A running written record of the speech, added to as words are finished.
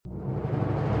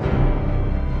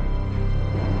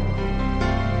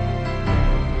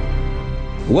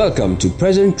Welcome to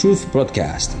Present Truth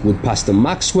Broadcast with Pastor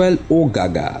Maxwell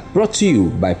Ogaga, brought to you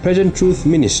by Present Truth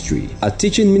Ministry, a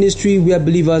teaching ministry where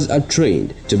believers are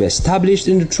trained to be established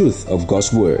in the truth of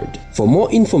God's Word. For more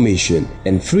information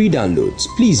and free downloads,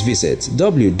 please visit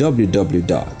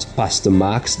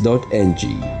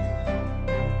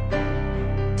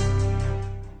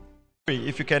www.pastormax.ng.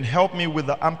 If you can help me with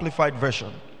the Amplified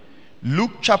Version,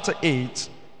 Luke chapter 8,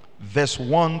 verse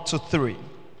 1 to 3.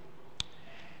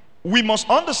 We must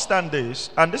understand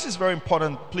this, and this is very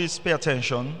important. Please pay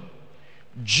attention.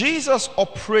 Jesus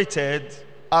operated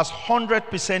as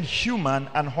 100% human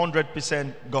and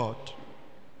 100% God.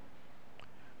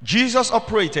 Jesus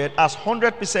operated as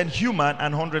 100% human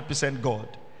and 100% God.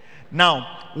 Now,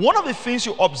 one of the things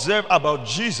you observe about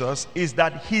Jesus is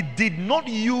that he did not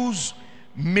use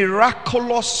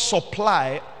miraculous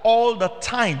supply all the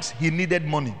times he needed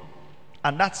money.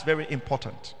 And that's very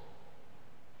important.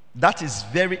 That is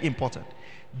very important.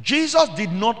 Jesus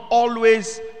did not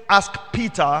always ask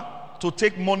Peter to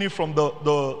take money from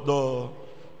the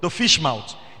fish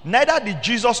mouth. Neither did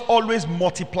Jesus always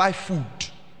multiply food.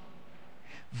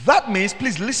 That means,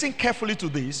 please listen carefully to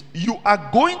this, you are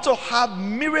going to have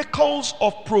miracles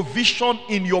of provision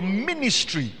in your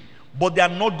ministry, but they are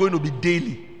not going to be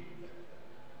daily.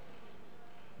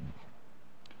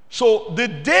 So the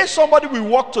day somebody will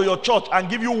walk to your church and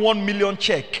give you 1 million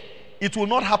check, it will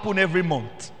not happen every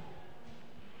month.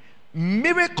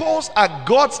 Miracles are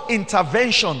God's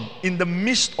intervention in the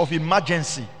midst of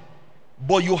emergency,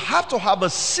 but you have to have a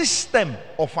system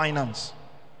of finance.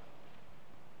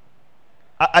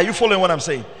 Are you following what I'm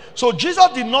saying? So Jesus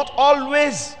did not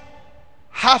always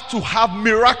have to have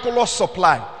miraculous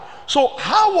supply. So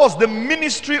how was the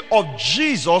ministry of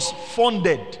Jesus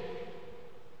funded?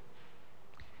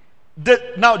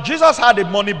 Now Jesus had a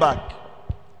money bag,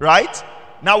 right?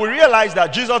 Now we realize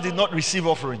that Jesus did not receive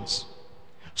offerings.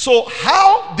 So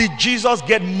how did Jesus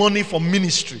get money for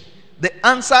ministry? The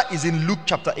answer is in Luke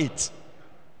chapter 8,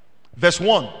 verse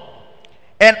 1.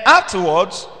 And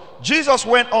afterwards, Jesus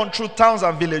went on through towns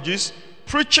and villages,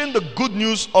 preaching the good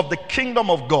news of the kingdom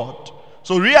of God.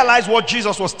 So realize what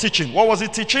Jesus was teaching. What was he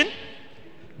teaching?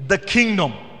 The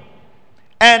kingdom.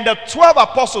 And the 12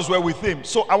 apostles were with him.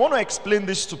 So I want to explain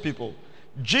this to people.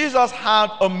 Jesus had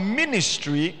a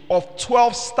ministry of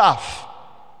 12 staff.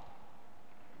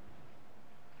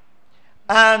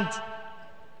 And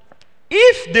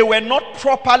if they were not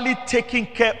properly taken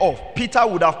care of, Peter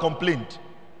would have complained.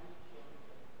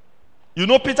 You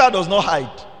know, Peter does not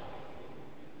hide.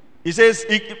 He says,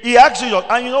 he asked Jesus,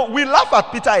 and you know, we laugh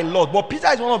at Peter a lot, but Peter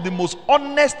is one of the most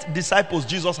honest disciples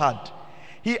Jesus had.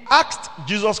 He asked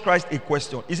Jesus Christ a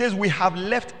question. He says, we have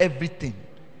left everything.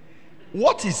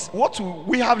 What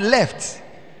we have left?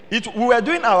 We were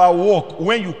doing our work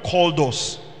when you called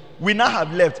us. We now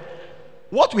have left.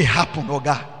 What will happen,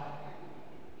 Oga?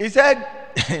 He said,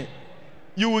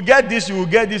 you will get this, you will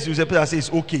get this. You say, Peter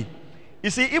says, okay.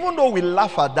 You see, even though we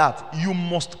laugh at that, you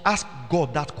must ask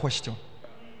God that question.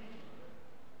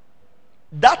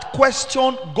 That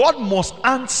question, God must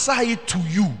answer it to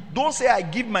you. Don't say, I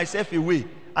give myself away,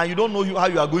 and you don't know how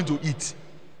you are going to eat.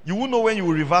 You won't know when you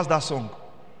will reverse that song.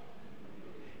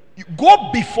 You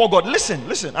go before God.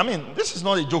 Listen. I mean, this is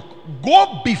not a joke.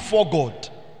 Go before God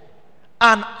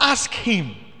and ask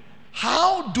him,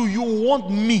 how do you want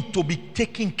me to be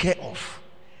taken care of?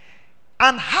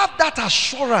 And have that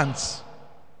assurance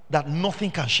that nothing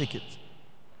can shake it.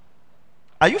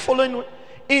 Are you following?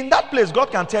 In that place, God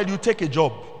can tell you, take a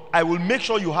job. I will make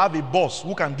sure you have a boss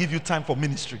who can give you time for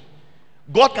ministry.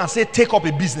 God can say, take up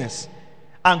a business.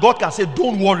 And God can say,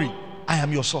 don't worry, I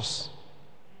am your source.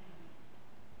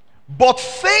 But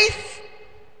faith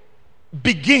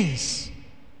begins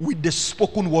with the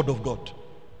spoken word of God.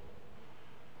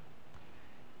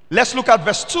 Let's look at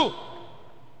verse 2.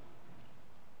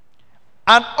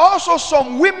 And also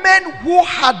some women who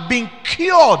had been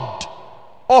cured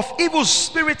of evil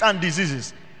spirits and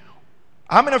diseases.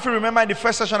 How many of you remember in the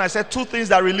first session I said 2 things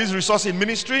that release resource in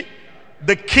ministry?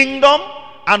 The kingdom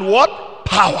and what?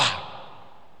 Power.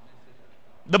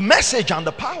 The message and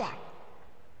the power.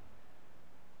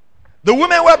 The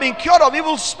women were being cured of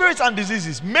evil spirits and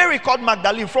diseases. Mary called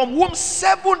Magdalene, from whom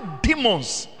 7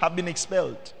 demons have been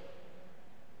expelled.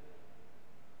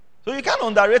 So you can't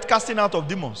underrate casting out of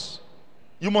demons.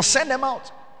 You must send them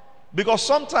out. Because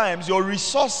sometimes your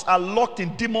resources are locked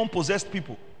in demon-possessed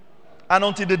people. And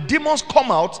until the demons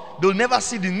come out, they'll never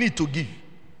see the need to give.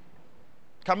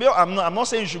 I'm not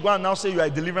saying you should go and now say you are a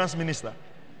deliverance minister.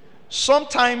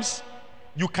 Sometimes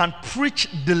you can preach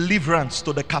deliverance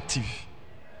to the captive.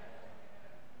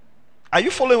 Are you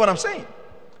following what I'm saying?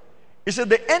 He said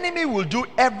the enemy will do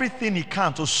everything he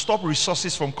can to stop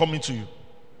resources from coming to you.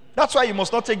 That's why you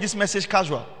must not take this message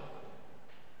casual.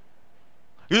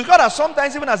 You got that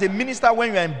sometimes, even as a minister,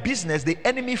 when you are in business, the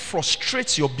enemy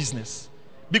frustrates your business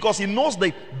because he knows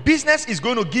the business is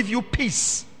going to give you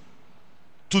peace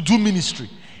to do ministry.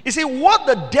 You see, what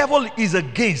the devil is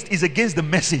against the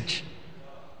message.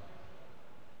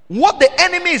 What the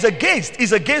enemy is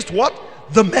against what?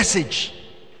 The message.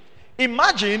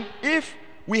 Imagine if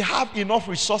we have enough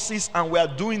resources and we are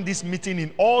doing this meeting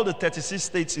in all the 36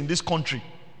 states in this country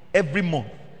every month.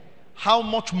 How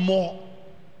much more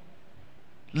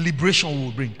liberation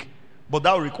will bring? But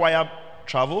that will require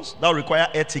travels, that will require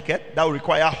air ticket, that will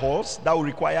require halls, that will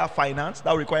require finance,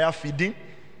 that will require feeding.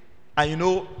 And you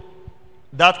know,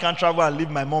 Dad can't travel and leave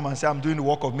my mom and say, I'm doing the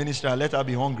work of ministry and let her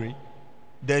be hungry.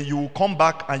 Then you will come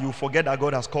back and you will forget that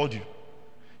God has called you.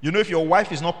 You know, if your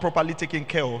wife is not properly taken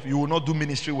care of, you will not do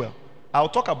ministry well. I'll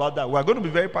talk about that. We're going to be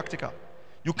very practical.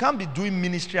 You can't be doing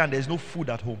ministry and there's no food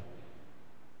at home.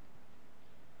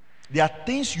 There are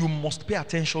things you must pay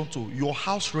attention to. Your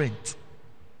house rent.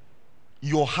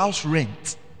 Your house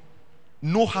rent.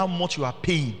 Know how much you are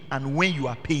paying and when you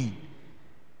are paying.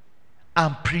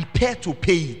 And prepare to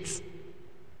pay it.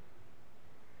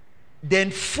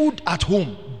 Then food at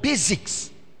home.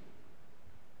 Basics.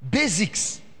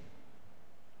 Basics.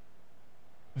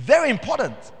 Very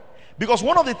important. Because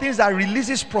one of the things that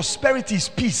releases prosperity is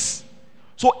peace.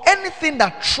 So anything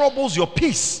that troubles your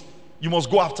peace, you must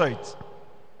go after it.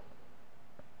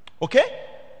 Okay?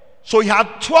 So he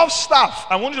had 12 staff.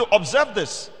 I want you to observe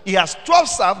this. He has 12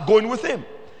 staff going with him.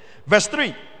 Verse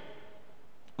 3.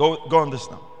 Go on this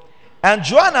now. And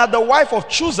Joanna, the wife of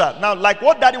Chusa. Now, like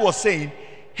what Daddy was saying,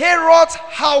 Herod's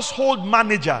household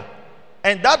manager.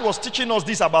 And Dad was teaching us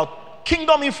this about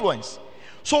kingdom influence.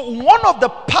 So one of the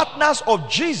partners of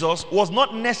Jesus was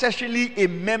not necessarily a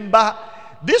member.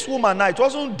 This woman now, it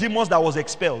wasn't demons that was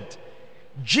expelled.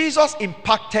 Jesus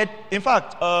impacted. In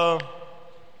fact,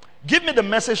 give me the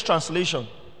Message translation.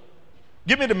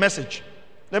 Give me the Message.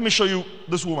 Let me show you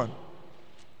this woman.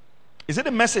 Is it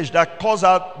the Message that calls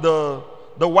out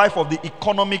the wife of the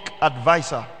economic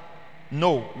advisor?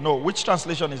 No. Which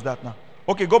translation is that now?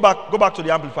 Okay, go back to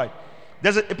the Amplified.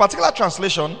 There's a particular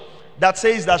translation that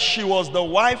says that she was the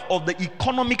wife of the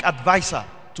economic advisor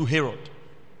to Herod.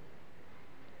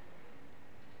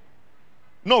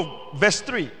 No, verse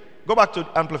 3. Go back to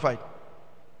Amplified.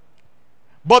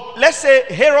 But let's say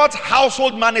Herod's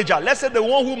household manager. Let's say the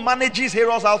one who manages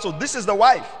Herod's household. This is the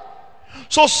wife.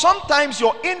 So sometimes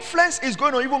your influence is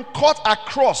going to even cut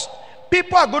across.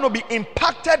 People are going to be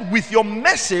impacted with your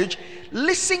message.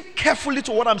 Listen carefully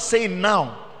to what I'm saying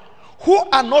now. Who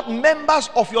are not members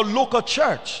of your local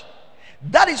church.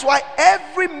 That is why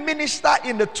every minister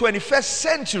in the 21st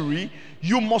century,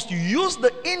 you must use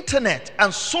the internet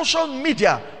and social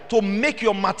media to make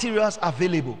your materials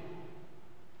available.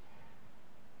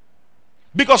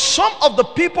 Because some of the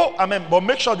people, but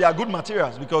make sure they are good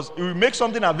materials, because if you make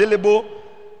something available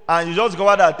and you just go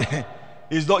out that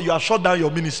you have shut down your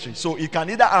ministry. So it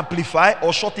can either amplify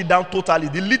or shut it down totally.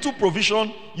 The little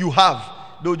provision you have,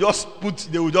 they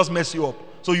will just mess you up.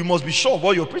 So you must be sure of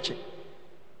what you're preaching.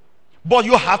 But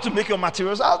you have to make your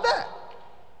materials out there.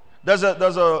 There's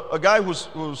a guy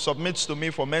who submits to me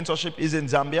for mentorship. He's in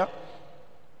Zambia.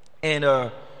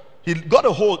 And he got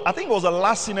a hold. I think it was the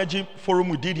last Synergy forum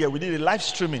we did here. We did a live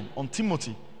streaming on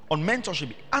Timothy, on mentorship.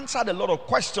 He answered a lot of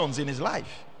questions in his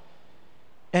life.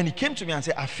 And he came to me and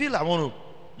said, I feel I want to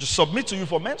just submit to you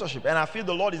for mentorship. And I feel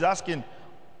the Lord is asking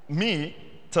me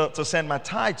to send my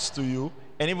tithes to you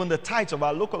and even the tithes of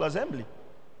our local assembly.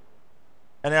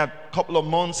 And a couple of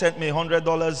months sent me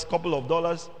 $100, couple of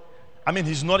dollars.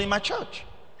 He's not in my church.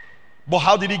 But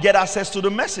how did he get access to the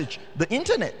message? The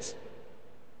internet.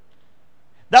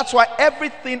 That's why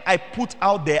everything I put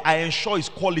out there, I ensure is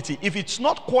quality. If it's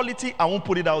not quality, I won't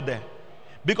put it out there.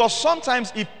 Because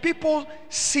sometimes if people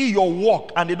see your work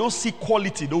and they don't see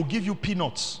quality, they'll give you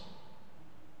peanuts.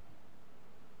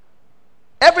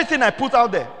 Everything I put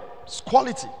out there is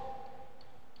quality.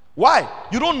 Why?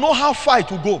 You don't know how far it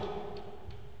will go.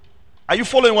 Are you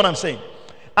following what I'm saying?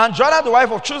 And Joanna, the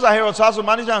wife of Chusa, Herod's household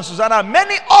manager, and Susanna,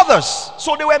 many others.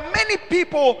 So there were many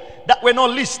people that were not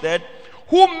listed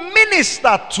who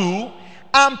ministered to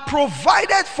and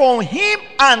provided for him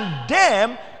and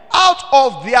them out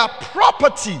of their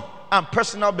property and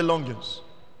personal belongings.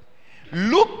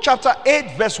 Luke chapter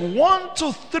 8 verse 1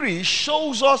 to 3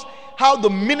 shows us how the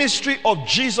ministry of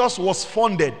Jesus was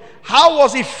funded. How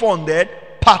was it funded?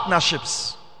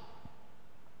 Partnerships.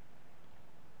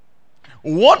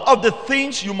 One of the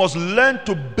things you must learn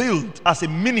to build as a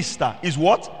minister is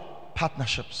what?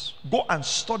 partnerships. Go and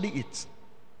study it.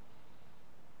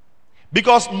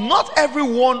 Because not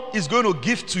everyone is going to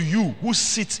give to you who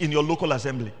sits in your local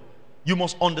assembly. You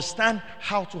must understand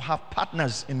how to have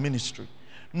partners in ministry.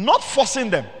 Not forcing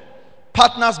them.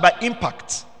 Partners by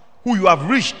impact. Who you have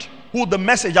reached. Who the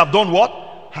message have done what?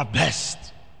 Have blessed.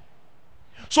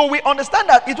 So we understand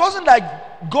that it wasn't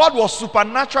like God was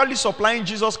supernaturally supplying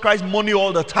Jesus Christ money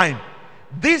all the time.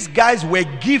 These guys were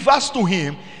givers to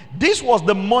him. This was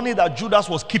the money that Judas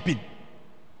was keeping.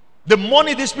 The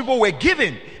money these people were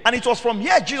giving. And it was from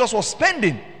here Jesus was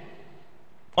spending.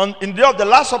 In the day of the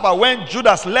Last Supper, when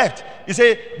Judas left, he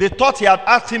said they thought he had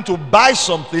asked him to buy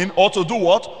something or to do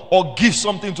what? Or give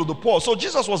something to the poor. So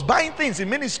Jesus was buying things in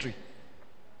ministry.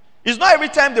 It's not every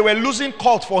time they were losing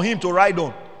colt for him to ride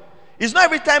on. It's not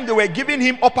every time they were giving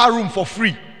him upper room for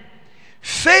free.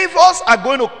 Favors are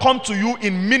going to come to you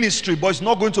in ministry, but it's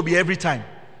not going to be every time.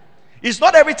 It's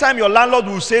not every time your landlord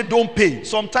will say don't pay.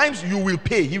 Sometimes you will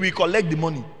pay. He will collect the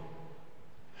money.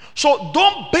 So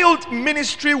don't build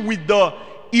ministry with the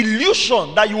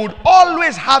illusion that you would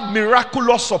always have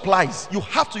miraculous supplies. You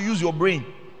have to use your brain.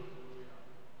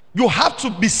 You have to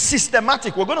be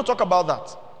systematic. We're going to talk about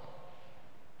that.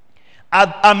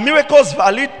 Are miracles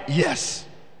valid? Yes.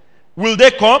 Will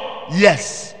they come?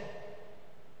 Yes.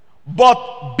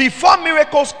 But before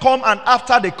miracles come and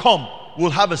after they come,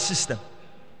 we'll have a system.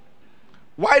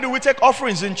 Why do we take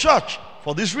offerings in church?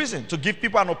 For this reason, to give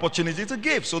people an opportunity to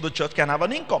give so the church can have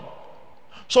an income.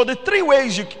 So the three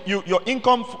ways your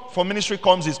income for ministry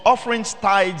comes is offerings,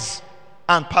 tithes,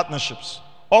 and partnerships.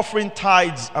 Offering,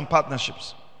 tithes, and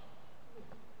partnerships.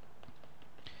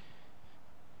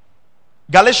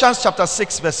 Galatians chapter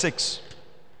 6 verse 6.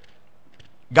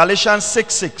 Galatians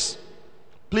 6:6.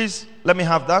 Please let me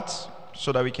have that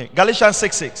so that we can. Galatians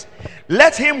 6:6.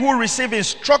 Let him who receive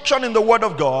instruction in the word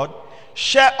of God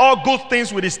share all good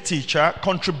things with his teacher,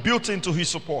 contributing to his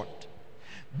support.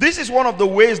 This is one of the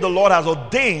ways the Lord has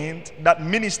ordained that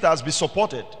ministers be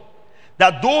supported.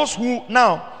 That those who,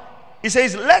 now, he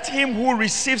says, let him who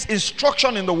receives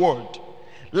instruction in the word.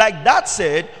 Like that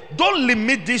said, don't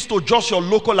limit this to just your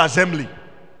local assembly.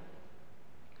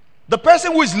 The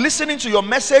person who is listening to your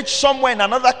message somewhere in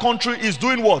another country is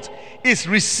doing what? Is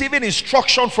receiving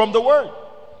instruction from the word.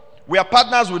 We are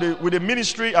partners with a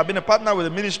ministry. I've been a partner with a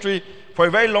ministry for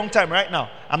a very long time right now.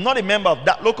 I'm not a member of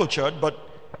that local church, but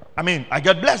I mean, I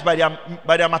get blessed by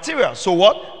their material. So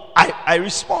what? I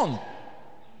respond.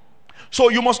 So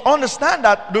you must understand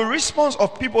that the response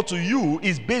of people to you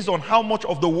is based on how much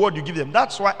of the word you give them.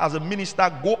 That's why as a minister,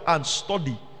 go and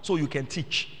study so you can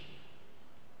teach.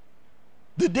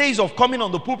 The days of coming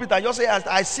on the pulpit and just say,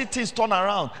 I see things turn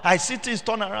around. I see things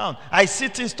turn around. I see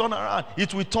things turn around.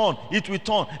 It will turn. It will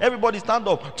turn. Everybody stand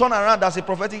up. Turn around. That's a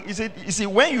prophetic. You see,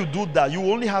 when you do that, you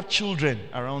only have children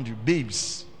around you,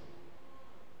 babes.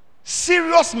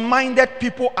 Serious-minded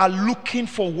people are looking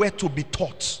for where to be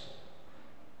taught.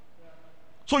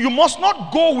 So you must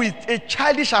not go with a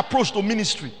childish approach to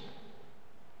ministry.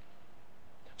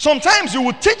 Sometimes you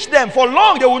will teach them for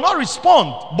long, they will not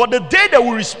respond. But the day they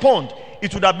will respond,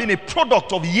 it would have been a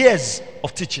product of years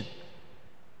of teaching.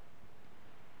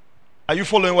 Are you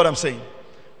following what I'm saying?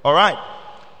 All right.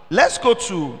 Let's go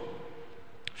to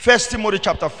 1 Timothy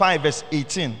chapter 5 verse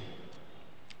 18.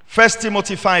 1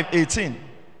 Timothy 5:18.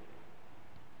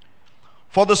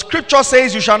 For the scripture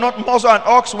says, you shall not muzzle an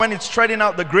ox when it's treading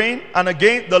out the grain. And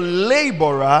again, the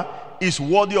laborer is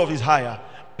worthy of his hire.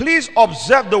 Please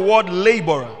observe the word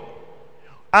laborer.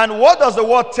 And what does the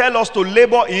word tell us to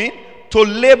labor in? To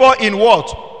labor in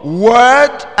what?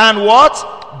 Word and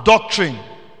what? Doctrine.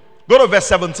 Go to verse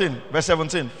 17. Verse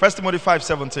 17. 1 Timothy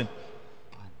 5:17.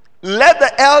 Let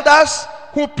the elders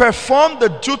who perform the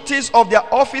duties of their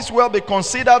office well be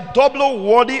considered doubly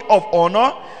worthy of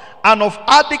honor and of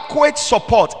adequate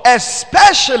support,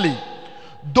 especially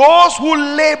those who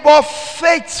labor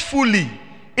faithfully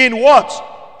in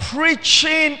what?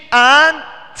 Preaching and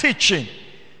teaching.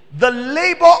 The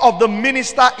labor of the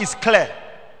minister is clear.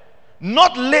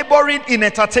 Not laboring in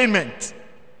entertainment,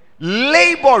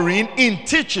 laboring in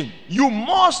teaching. You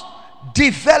must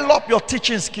develop your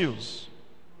teaching skills.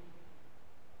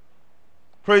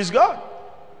 Praise God.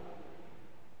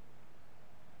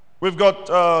 We've got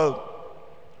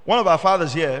one of our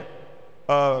fathers here,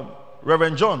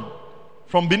 Reverend John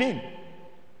from Benin.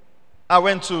 I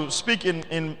went to speak in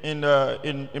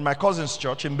my cousin's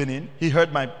church in Benin. He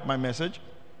heard my message,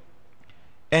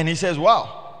 and he says,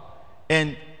 "Wow!"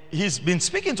 And he's been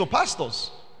speaking to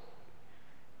pastors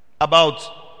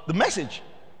about the message,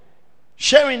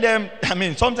 sharing them. I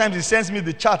mean, sometimes he sends me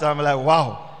the chat, and I'm like,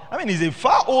 "Wow!" I mean, he's a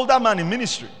far older man in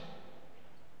ministry.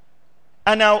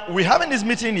 And now we're having this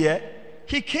meeting here.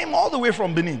 He came all the way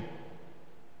from Benin.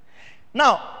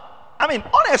 Now, I mean,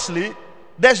 honestly,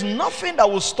 there's nothing that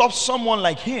will stop someone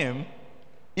like him,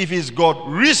 if he's got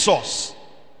resource,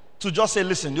 to just say,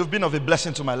 listen, you've been of a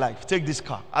blessing to my life. Take this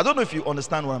car. I don't know if you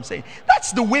understand what I'm saying.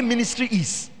 That's the way ministry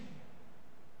is.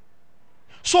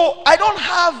 So I don't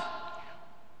have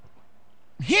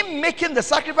him making the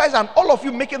sacrifice and all of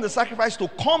you making the sacrifice to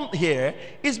come here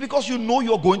is because you know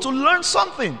you're going to learn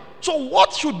something. So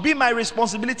what should be my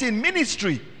responsibility in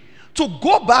ministry? To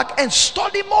go back and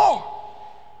study more.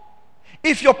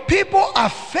 If your people are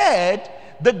fed,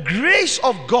 the grace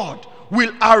of God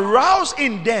will arouse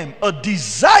in them a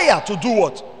desire to do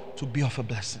what? To be of a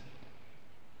blessing.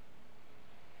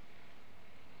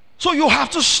 So you have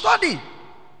to study.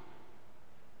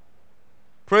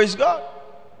 Praise God.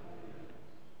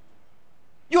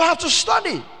 You have to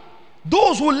study.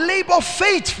 Those who labor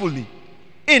faithfully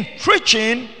in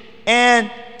preaching and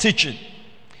teaching.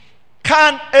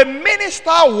 Can a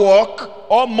minister work,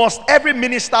 or must every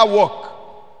minister work?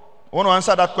 I want to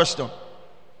answer that question.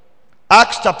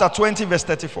 Acts chapter 20 verse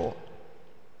 34.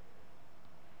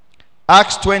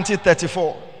 Acts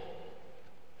 20:34.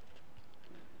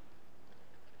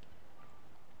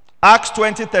 Acts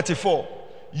 20:34.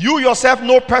 You yourself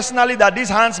know personally that these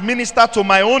hands minister to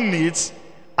my own needs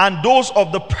and those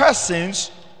of the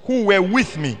persons who were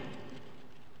with me.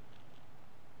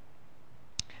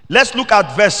 Let's look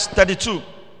at verse 32.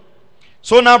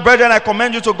 So now, brethren, I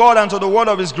commend you to God and to the word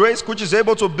of his grace, which is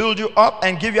able to build you up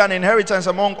and give you an inheritance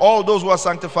among all those who are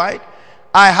sanctified.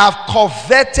 I have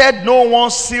coveted no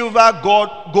one's silver,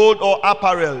 gold, or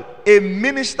apparel. A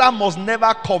minister must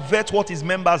never covet what his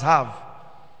members have.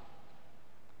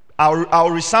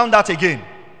 I'll resound that again.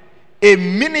 A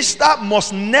minister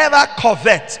must never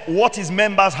covet what his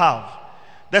members have.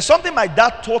 There's something my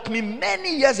dad taught me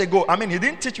many years ago. I mean, he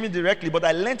didn't teach me directly, but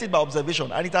I learned it by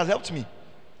observation, and it has helped me.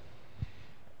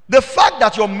 The fact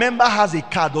that your member has a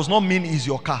car does not mean it's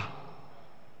your car.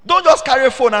 Don't just carry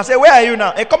a phone and say, where are you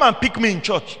now? Hey, come and pick me in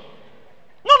church.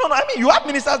 No. I mean, you have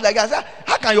ministers like that.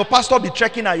 How can your pastor be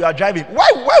trekking and you are driving?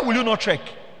 Why will you not trek?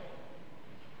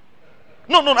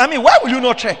 No. I mean, why will you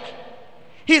not trek?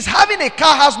 His having a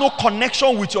car has no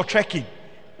connection with your trekking.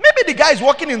 Maybe the guy is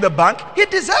working in the bank. He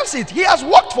deserves it. He has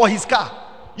worked for his car.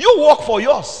 You work for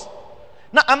yours.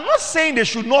 Now, I'm not saying they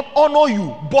should not honor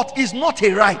you, but it's not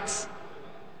a right.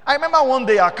 I remember one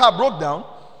day our car broke down,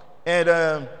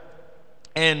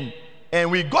 and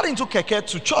we got into keke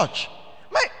to church.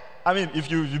 I mean, if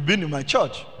you've been in my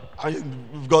church,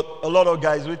 we've got a lot of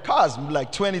guys with cars,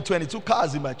 like 22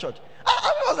 cars in my church.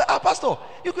 I was like, Pastor,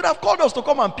 you could have called us to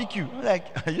come and pick you. I'm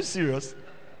like, are you serious?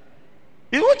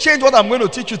 It won't change what I'm going to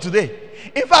teach you today.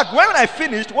 In fact, when I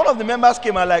finished, one of the members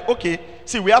came and like, okay,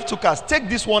 see, we have 2 cars. Take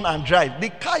this one and drive. The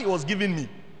car he was giving me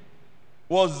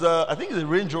was, I think it's a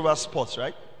Range Rover Sports,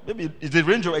 right? Maybe it's a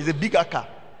Range Rover. It's a bigger car.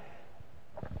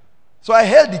 So I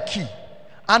held the key,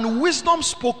 and wisdom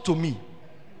spoke to me.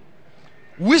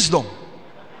 Wisdom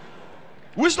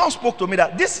spoke to me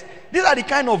that these are the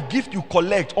kind of gift you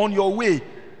collect on your way.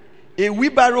 A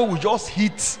wheelbarrow will just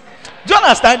hit. Do you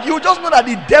understand? You just know that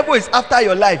the devil is after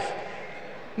your life.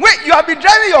 Wait, you have been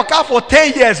driving your car for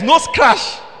 10 years, no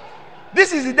scratch.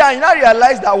 This is the day you now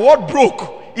realize that what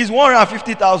broke is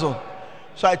 150,000.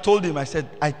 So I told him, I said,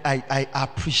 I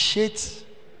appreciate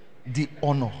the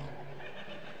honor.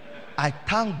 I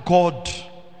thank God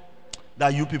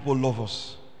that you people love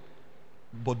us.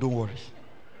 But don't worry.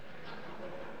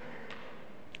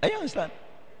 Do you understand?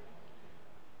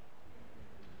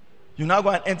 You now go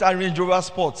and enter Range Rover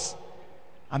Sports,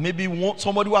 and maybe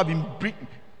somebody who have been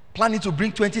planning to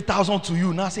bring 20,000 to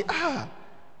you now say,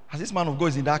 as this man of God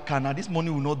is in that car now, this money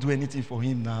will not do anything for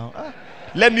him now.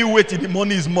 Let me wait till the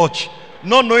money is much,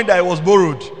 not knowing that it was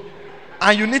borrowed.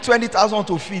 And you need 20,000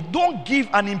 to feed. Don't give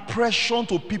an impression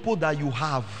to people that you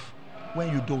have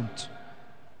when you don't.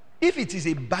 If it is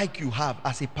a bike you have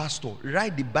as a pastor,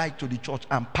 ride the bike to the church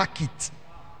and park it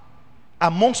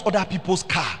amongst other people's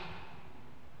car.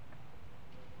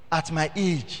 At my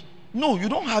age, no, you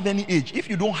don't have any age. If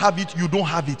you don't have it, you don't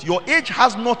have it. Your age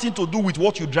has nothing to do with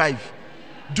what you drive.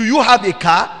 Do you have a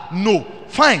car? No.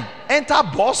 Fine. Enter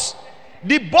bus.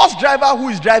 The bus driver who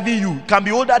is driving you can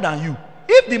be older than you.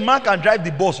 If the man can drive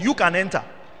the bus, you can enter.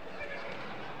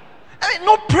 I mean,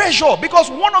 no pressure, because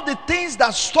one of the things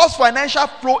that stops financial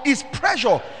flow is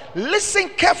pressure. Listen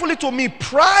carefully to me.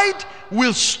 Pride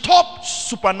will stop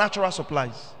supernatural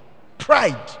supplies.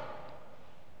 Pride.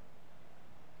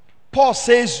 Paul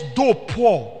says, though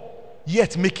poor,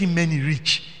 yet making many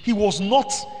rich. He was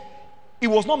not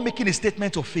making a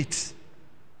statement of faith.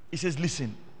 He says,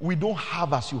 listen, we don't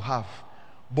have as you have,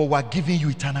 but we're giving you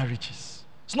eternal riches.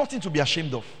 It's nothing to be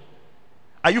ashamed of.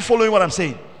 Are you following what I'm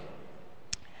saying?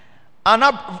 And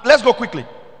now, let's go quickly.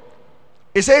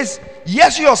 It says,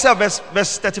 yes, you yourself,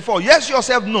 verse 34, yes, you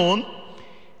yourself known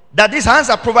that these hands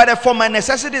are provided for my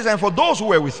necessities and for those who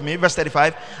were with me. Verse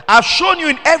 35, I've shown you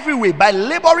in every way by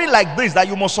laboring like this that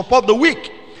you must support the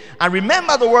weak. And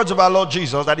remember the words of our Lord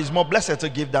Jesus, that it's more blessed to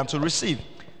give than to receive.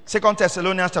 2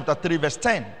 Thessalonians chapter 3 verse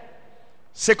 10.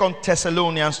 2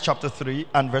 Thessalonians chapter 3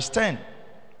 and verse 10.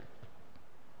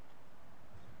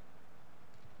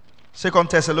 2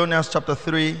 Thessalonians chapter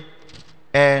 3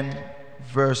 and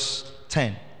verse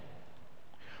 10.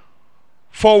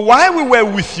 For while we were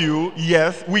with you,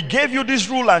 yes, we gave you this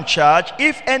rule and charge: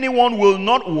 if anyone will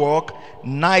not work,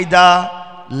 neither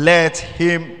let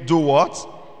him do what?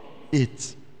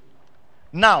 Eat.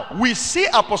 Now, we see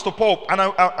Apostle Paul,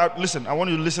 and listen, I want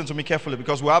you to listen to me carefully,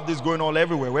 because we have this going on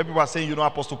everywhere, where people are saying,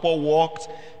 Apostle Paul walked,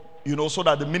 so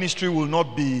that the ministry will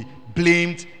not be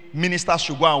blamed. Ministers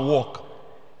should go and walk.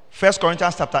 1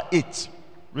 Corinthians chapter 8,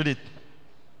 read it.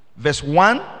 Verse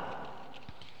 1,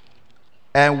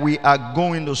 and we are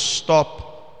going to stop.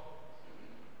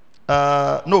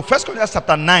 1 Corinthians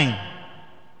chapter 9.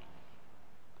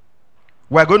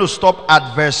 We are going to stop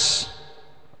at verse.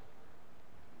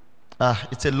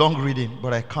 It's a long reading,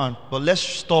 but I can't. But let's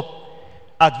stop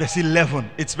at verse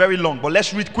 11. It's very long, but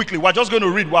let's read quickly. We're just going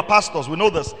to read. We're pastors, we know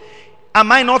this. Am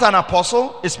I not an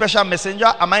apostle, a special messenger?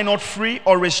 Am I not free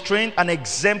or restrained and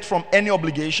exempt from any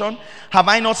obligation? Have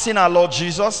I not seen our Lord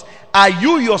Jesus? Are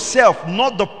you yourself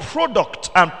not the product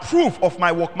and proof of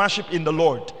my workmanship in the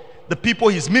Lord? The people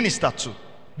he's ministered to.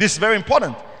 This is very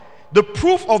important. The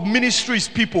proof of ministry is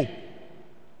people,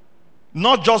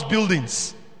 not just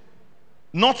buildings,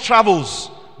 not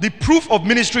travels. The proof of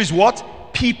ministry is what?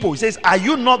 People. He says, are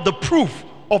you not the proof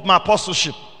of my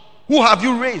apostleship? Who have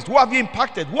you raised? Who have you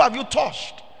impacted? Who have you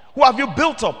touched? Who have you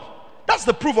built up? That's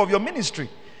the proof of your ministry.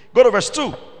 Go to verse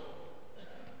 2.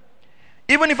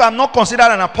 Even if I'm not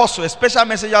considered an apostle, a special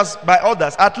messenger by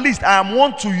others, at least I am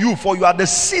one to you, for you are the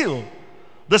seal,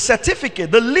 the certificate,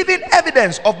 the living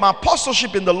evidence of my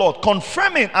apostleship in the Lord,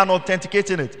 confirming and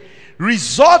authenticating it.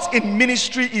 Results in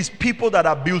ministry is people that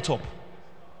are built up.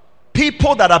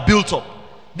 People that are built up.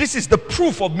 This is the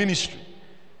proof of ministry.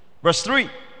 Verse 3.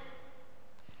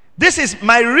 This is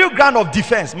my real ground of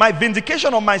defense, my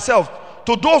vindication of myself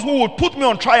to those who would put me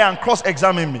on trial and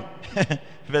cross-examine me.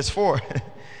 Verse 4.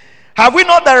 Have we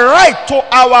not the right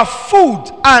to our food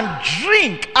and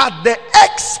drink at the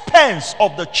expense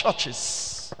of the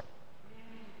churches?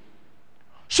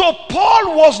 So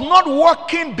Paul was not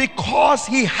working because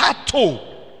he had to.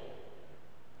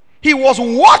 He was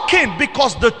working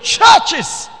because the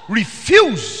churches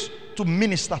refused to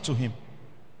minister to him.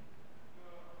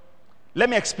 Let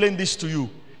me explain this to you.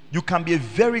 You can be a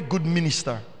very good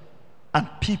minister and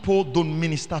people don't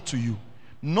minister to you.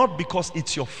 Not because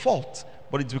it's your fault,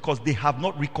 but it's because they have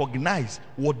not recognized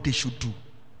what they should do.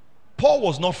 Paul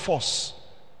was not forced.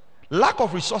 Lack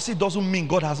of resources doesn't mean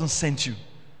God hasn't sent you.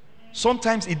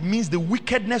 Sometimes it means the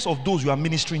wickedness of those you are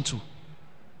ministering to.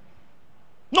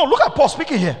 No, look at Paul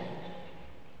speaking here.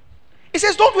 He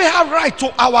says, don't we have right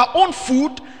to our own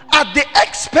food at the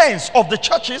expense of the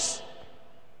churches?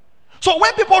 So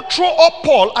when people throw up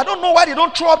Paul, I don't know why they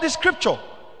don't throw up this scripture.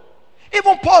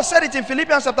 Even Paul said it in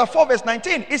Philippians chapter 4 verse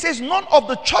 19. He says, none of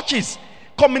the churches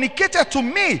communicated to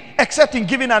me except in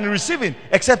giving and receiving,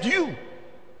 except you.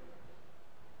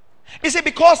 He said,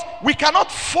 because we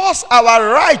cannot force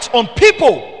our rights on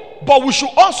people, but we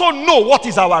should also know what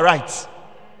is our rights.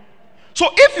 So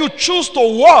if you choose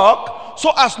to work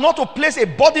so as not to place a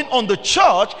burden on the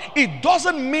church, it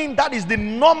doesn't mean that is the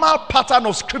normal pattern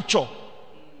of scripture.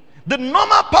 The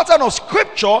normal pattern of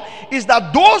scripture is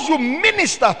that those you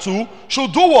minister to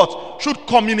should do what? Should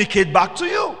communicate back to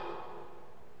you.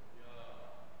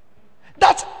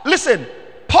 Listen,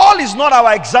 Paul is not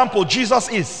our example, Jesus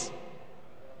is.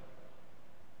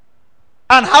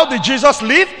 And how did Jesus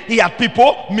live? He had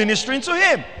people ministering to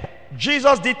him.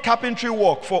 Jesus did carpentry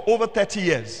work for over 30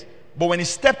 years. But when he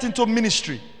stepped into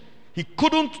ministry, he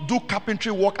couldn't do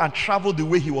carpentry work and travel the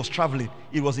way he was traveling.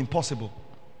 It was impossible.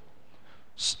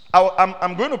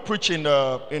 I'm going to preach in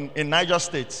Niger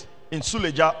State, in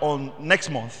Suleja, on next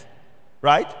month,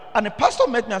 right? And the pastor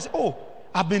met me and said, oh,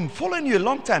 I've been following you a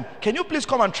long time. Can you please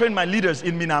come and train my leaders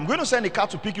in Minna? I'm going to send a car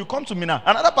to pick you. Come to Minna.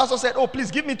 Another pastor said, oh,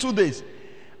 please give me 2 days.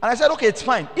 And I said, okay, it's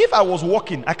fine. If I was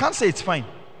working, I can't say it's fine.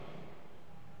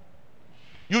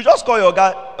 You just call your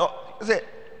guy, say,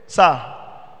 sir,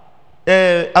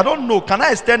 I don't know, can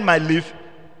I extend my leave?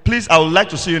 Please, I would like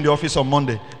to see you in the office on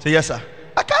Monday. Say, yes, sir.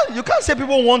 You can't say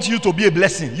people want you to be a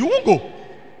blessing. You won't go.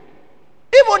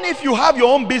 Even if you have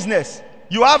your own business,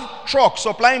 you have truck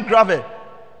supplying gravel,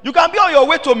 you can be on your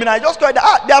way to Mina. Just go there.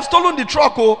 They have stolen the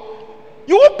truck. Oh,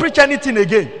 you won't preach anything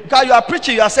again because you are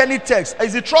preaching. You are sending text.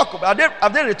 Is the truck?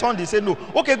 Have they returned? They say no.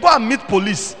 Okay, go and meet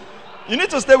police. You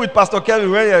need to stay with Pastor Kevin.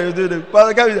 Where are you doing?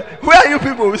 Pastor Kevin, where are you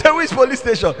people? We say which police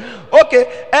station?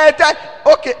 Okay,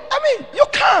 okay. I mean, you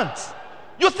can't.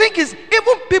 You think it's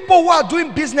even people who are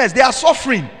doing business, they are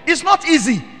suffering. It's not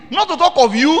easy. Not to talk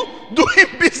of you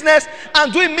doing business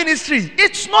and doing ministry.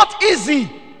 It's not easy.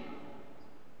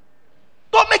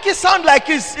 Don't make it sound like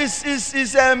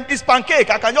it's pancake.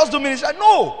 I can just do ministry.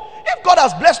 No. If God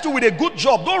has blessed you with a good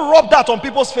job, don't rub that on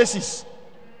people's faces.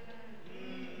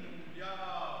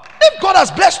 If God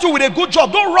has blessed you with a good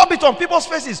job, don't rub it on people's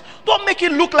faces. Don't make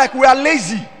it look like we are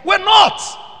lazy. We're not.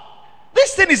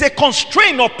 This thing is a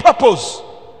constraint of purpose.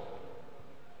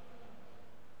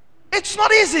 It's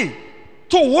not easy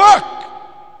to work.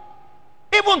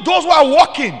 Even those who are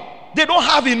working, they don't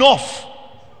have enough.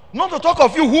 Not to talk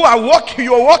of you who are working,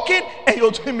 you're working and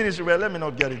you're doing ministry. Well, let me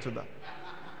not get into that.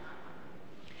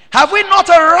 Have we not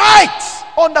a right,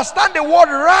 understand the word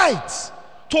right,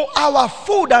 to our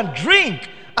food and drink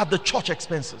at the church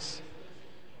expenses?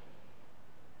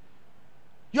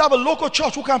 You have a local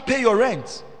church who can pay your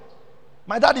rent.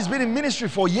 My dad has been in ministry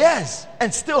for years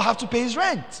and still have to pay his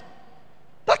rent.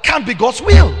 That can't be God's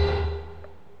will.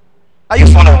 Are you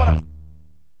following what I'm saying?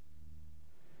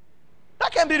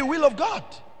 That can't be the will of God.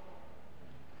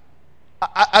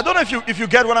 I don't know if you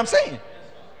get what I'm saying.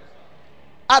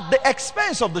 At the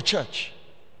expense of the church.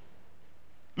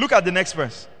 Look at the next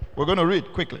verse. We're going to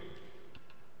read quickly.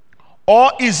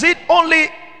 Or is it only...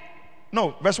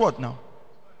 No, verse what now?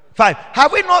 5.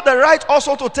 Have we not the right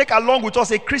also to take along with us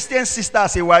a Christian sister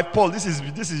as a wife? Paul, this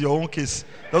is your own case.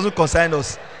 Doesn't concern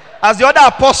us. As the other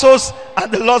apostles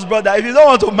and the lost brother, if you don't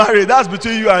want to marry, that's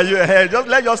between you and your head.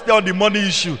 Let's just stay on the money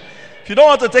issue. If you don't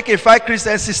want to take a fine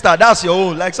Christian sister, that's your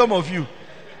own. Like some of you,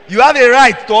 you have a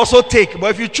right to also take.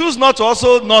 But if you choose not to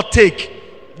also not take,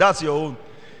 that's your own.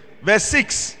 Verse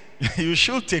 6. You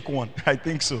should take one. I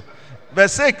think so.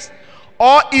 Verse 6.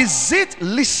 Or is it,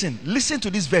 listen to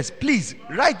this verse. Please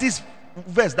write this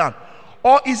verse down.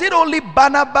 Or is it only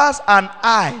Barnabas and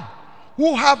I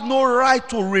who have no right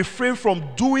to refrain from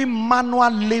doing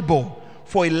manual labor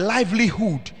for a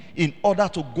livelihood in order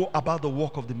to go about the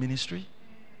work of the ministry?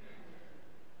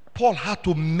 Paul had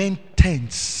to mend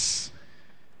tents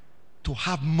to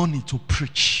have money to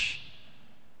preach.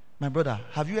 My brother,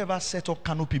 have you ever set up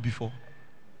canopy before?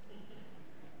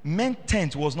 Mend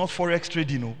tent was not forex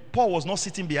trading. Paul was not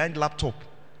sitting behind laptop.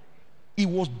 He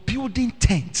was building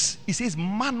tents. He says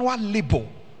manual labor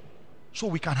so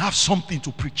we can have something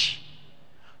to preach.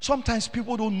 Sometimes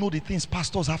people don't know the things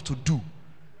pastors have to do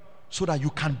so that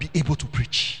you can be able to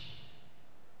preach.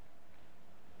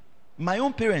 My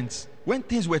own parents, when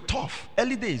things were tough,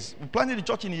 early days, we planted the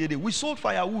church in Iyede, we sold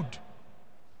firewood.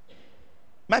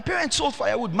 My parents sold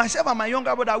firewood. Myself and my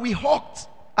younger brother, we hawked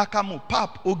akamu,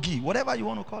 pap, ogi, whatever you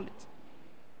want to call it.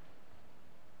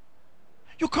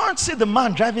 You can't see the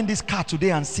man driving this car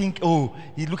today and think, oh,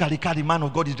 you look at the car the man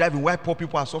of God is driving, why poor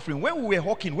people are suffering. When we were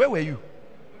hawking, where were you?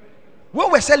 When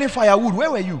we were selling firewood, where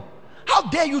were you? How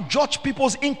dare you judge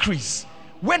people's increase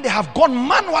when they have gone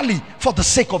manually for the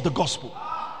sake of the gospel?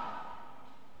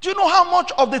 Do you know how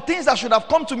much of the things that should have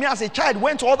come to me as a child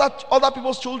went to other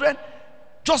people's children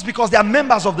just because they are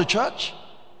members of the church?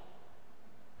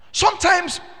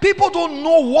 Sometimes people don't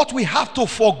know what we have to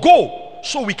forego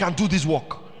so we can do this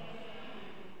work.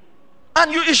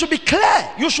 And it should be clear.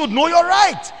 You should know your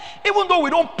right. Even though we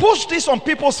don't push this on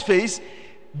people's face,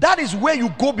 that is where you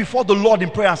go before the Lord in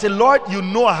prayer and say, Lord, you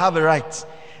know I have a right.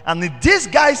 And if these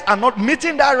guys are not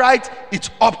meeting that right,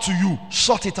 it's up to you.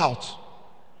 Sort it out.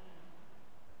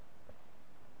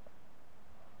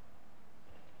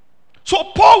 So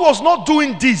Paul was not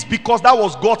doing this because that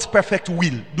was God's perfect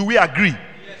will. Do we agree? Yes.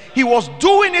 He was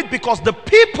doing it because the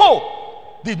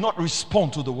people did not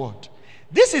respond to the word.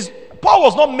 Paul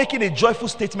was not making a joyful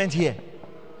statement here.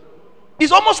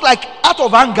 It's almost like out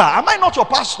of anger. Am I not your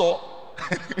pastor?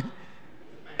 Even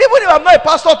if I'm not a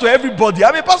pastor to everybody,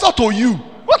 I'm a pastor to you.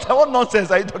 What nonsense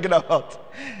are you talking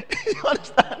about? You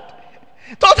understand?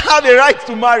 Don't have a right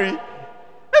to marry.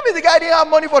 Maybe the guy didn't have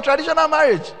money for traditional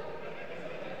marriage.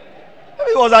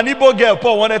 Maybe it was an Igbo girl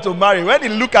Paul wanted to marry. When he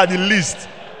looked at the list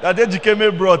that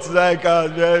Ejikeme brought, he's like,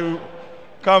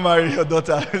 can't marry your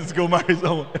daughter. Let's go marry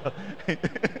someone else.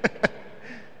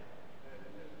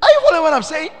 Are you following what I'm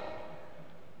saying?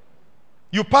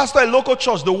 You pastor a local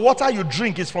church, the water you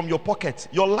drink is from your pocket.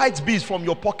 Your light bill is from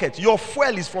your pocket. Your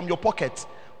fuel is from your pocket.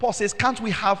 Paul says, can't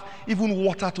we have even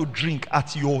water to drink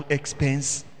at your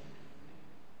expense?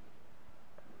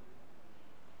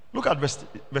 Look at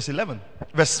verse 11.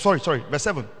 Verse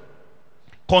 7.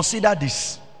 Consider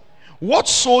this. What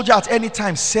soldier at any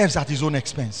time serves at his own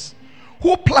expense?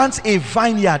 Who plants a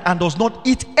vineyard and does not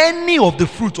eat any of the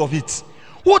fruit of it?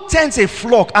 Who tends a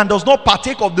flock and does not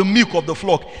partake of the milk of the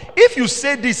flock? If you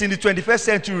say this in the 21st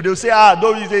century, they'll say,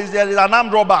 he's an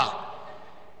armed robber.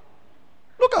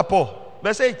 Look at Paul,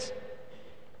 verse 8.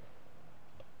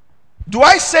 Do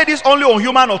I say this only on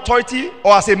human authority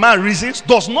or as a man reasons?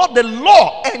 Does not the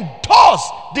law endorse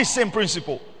this same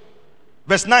principle?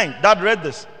 Verse 9, Dad read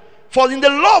this. For in the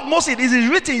law of Moses it is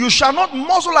written, you shall not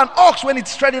muzzle an ox when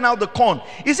it's treading out the corn.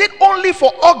 Is it only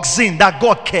for oxen that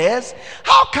God cares?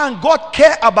 How can God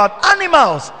care about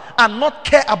animals and not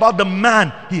care about the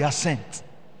man he has sent?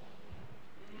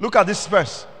 Look at this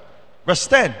verse. Verse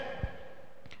 10.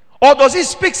 Or does he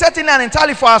speak certainly and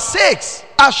entirely for our sakes?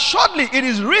 Assuredly it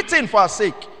is written for our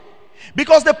sake.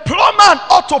 Because the plowman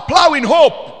ought to plow in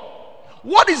hope.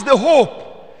 What is the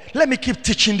hope? Let me keep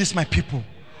teaching this, my people.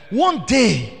 One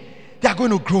day they are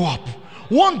going to grow up.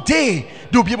 One day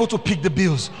they'll be able to pick the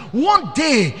bills. One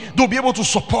day they'll be able to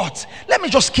support. Let me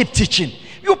just keep teaching.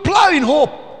 You plow in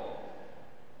hope.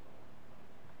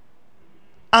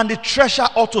 And the thresher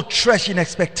ought to thresh in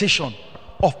expectation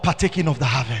of partaking of the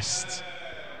harvest.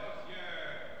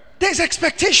 There's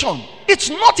expectation. It's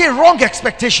not a wrong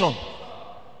expectation.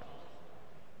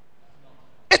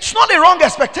 It's not a wrong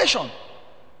expectation.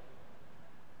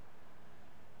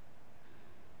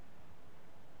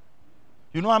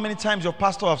 You know how many times your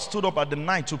pastor have stood up at the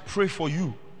night to pray for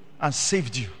you and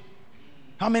saved you?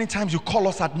 How many times you call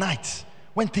us at night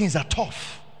when things are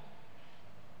tough?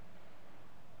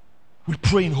 We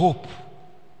pray in hope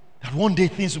that one day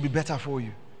things will be better for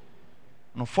you.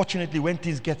 And unfortunately, when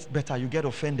things get better, you get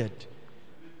offended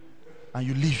and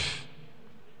you leave.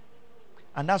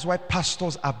 And that's why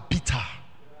pastors are bitter.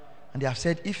 And they have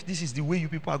said, if this is the way you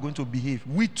people are going to behave,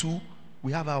 we too,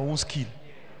 we have our own skill.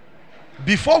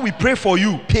 Before we pray for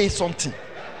you, pay something.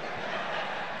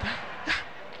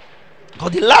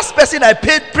 Because the last person I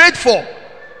prayed for,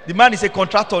 the man is a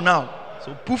contractor now.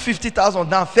 So put 50,000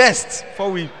 down first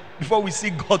before we see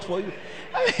God for you.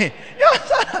 I mean, you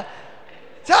understand?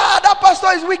 That pastor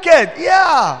is wicked.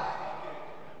 Yeah.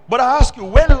 But I ask you,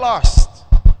 when last?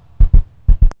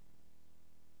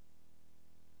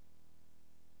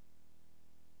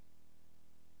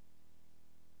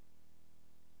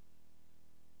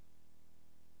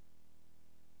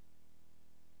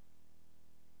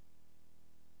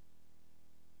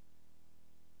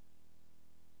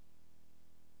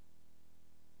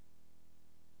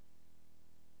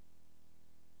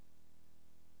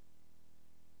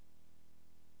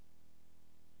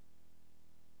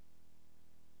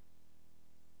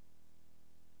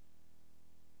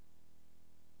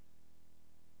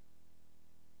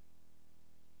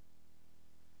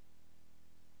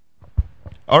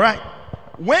 All right.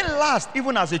 When last,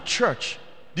 even as a church,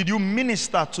 did you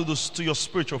minister to your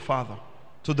spiritual father,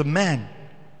 to the man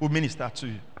who ministered to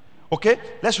you? Okay,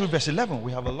 let's read verse 11.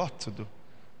 We have a lot to do.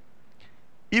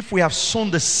 If we have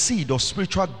sown the seed of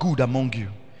spiritual good among you,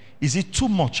 is it too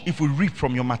much if we reap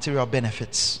from your material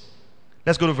benefits?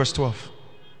 Let's go to verse 12.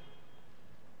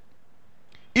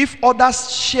 If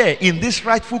others share in this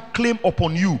rightful claim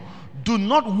upon you, do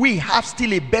not we have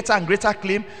still a better and greater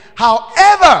claim?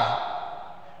 However,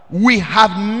 we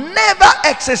have never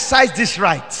exercised these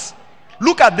rights.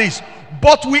 Look at this.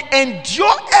 But we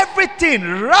endure everything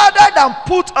rather than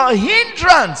put a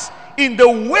hindrance in the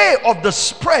way of the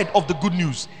spread of the good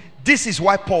news. This is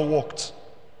why Paul walked.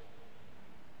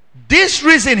 This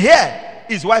reason here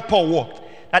is why Paul walked.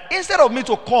 That instead of me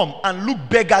to come and look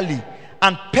beggarly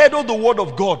and peddle the word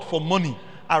of God for money,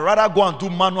 I'd rather go and do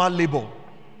manual labor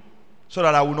so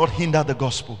that I will not hinder the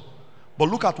gospel. But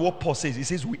look at what Paul says. He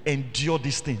says we endure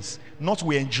these things, not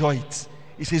we enjoy it.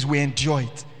 He says we endure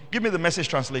it. Give me the Message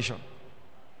translation.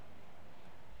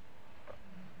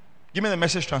 Give me the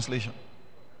Message translation.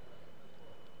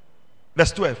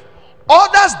 Verse 12.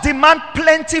 Others demand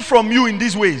plenty from you in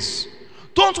these ways.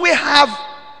 Don't we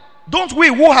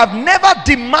who have never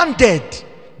demanded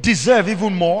deserve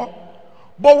even more?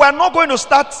 But we're not going to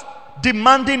start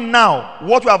demanding now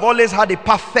what we have always had a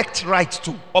perfect right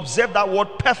to. Observe that word,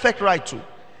 perfect right to.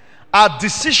 Our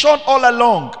decision all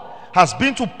along has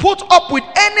been to put up with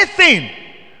anything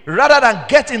rather than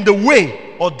get in the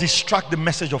way or distract the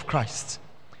message of Christ.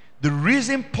 The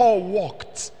reason Paul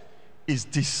walked is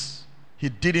this: he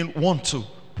didn't want to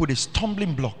put a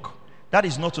stumbling block. That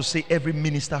is not to say every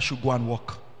minister should go and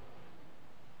walk.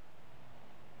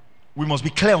 We must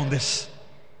be clear on this.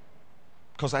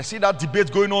 Because I see that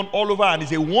debate going on all over, and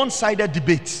it's a one-sided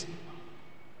debate.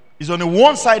 It's on a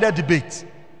one-sided debate.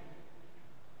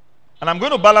 And I'm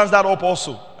going to balance that up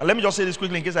also. And let me just say this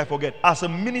quickly in case I forget. As a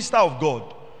minister of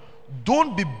God,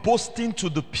 don't be boasting to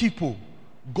the people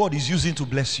God is using to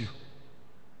bless you.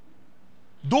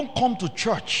 Don't come to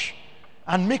church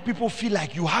and make people feel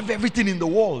like you have everything in the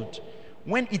world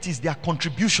when it is their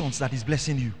contributions that is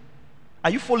blessing you.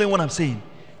 Are you following what I'm saying?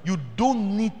 You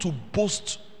don't need to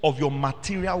boast of your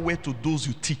material wealth to those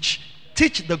you teach.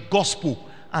 Teach the gospel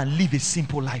and live a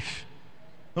simple life.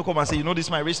 Don't come and say, you know, this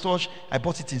is my wristwatch, I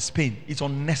bought it in Spain. It's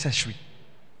unnecessary.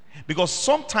 Because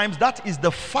sometimes that is the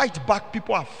fight back.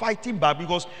 People are fighting back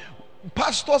because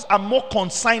pastors are more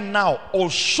concerned now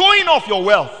of showing off your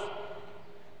wealth.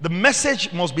 The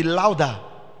message must be louder.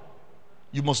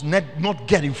 You must not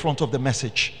get in front of the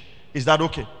message. Is that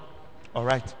okay? All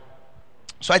right.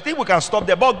 So I think we can stop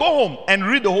there. But go home and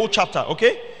read the whole chapter,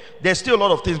 okay? There's still a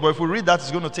lot of things, but if we read that,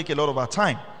 it's going to take a lot of our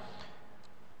time.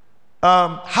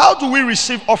 How do we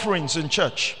receive offerings in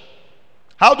church?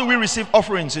 How do we receive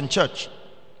offerings in church?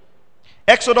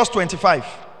 Exodus 25.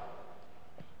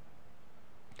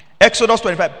 Exodus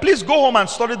 25. Please go home and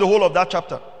study the whole of that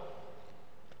chapter.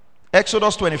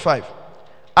 Exodus 25.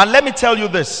 And let me tell you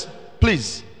this,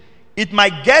 please. It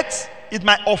might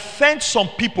offend some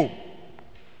people,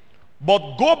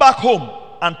 but go back home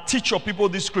and teach your people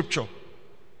this scripture.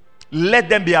 Let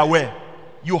them be aware.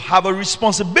 You have a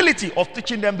responsibility of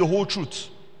teaching them the whole truth.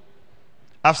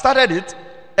 I've started it.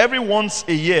 Every once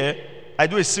a year, I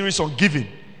do a series on giving.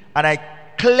 And I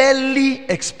clearly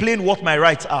explain what my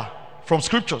rights are from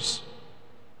scriptures.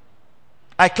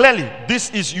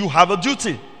 You have a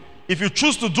duty. If you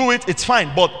choose to do it, it's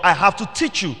fine. But I have to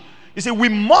teach you. You see, we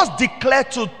must declare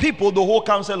to people the whole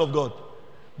counsel of God.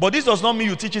 But this does not mean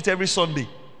you teach it every Sunday.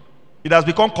 It has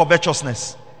become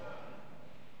covetousness.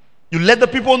 You let the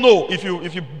people know. If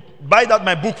you buy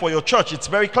my book for your church, it's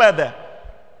very clear there.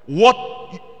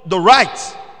 What the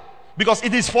right, because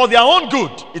it is for their own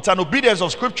good. It's an obedience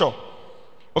of scripture.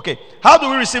 Okay, how do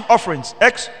we receive offerings?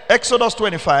 Exodus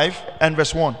 25 and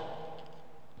verse 1.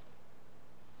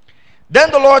 Then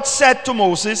the Lord said to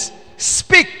Moses,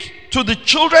 speak to the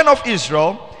children of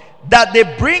Israel that they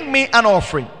bring me an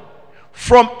offering.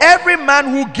 From every man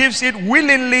who gives it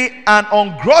willingly and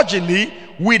ungrudgingly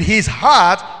with his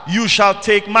heart, you shall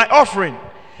take my offering.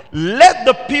 Let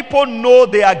the people know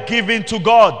they are giving to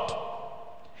God.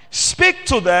 Speak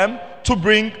to them to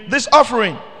bring this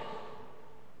offering.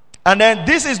 And then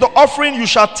this is the offering you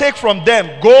shall take from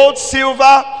them: gold,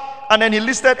 silver, and then he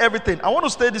listed everything. I want to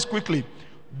say this quickly.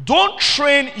 Don't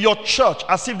train your church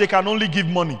as if they can only give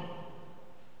money.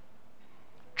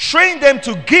 Train them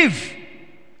to give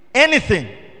anything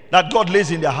that God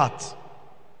lays in their heart.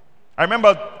 I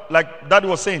remember, like Daddy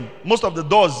was saying, most of the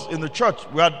doors in the church,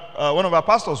 we had one of our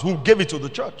pastors who gave it to the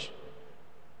church.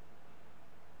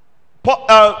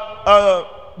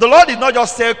 The Lord did not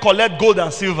just say collect gold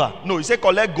and silver. No, he said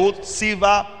collect gold,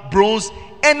 silver, bronze,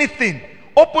 anything.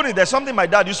 Open it. There's something my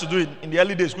dad used to do in the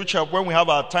early days, which when we have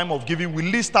our time of giving, we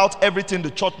list out everything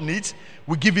the church needs.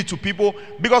 We give it to people.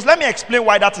 Because let me explain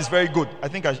why that is very good. I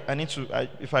think I need to,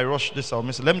 if I rush this, I'll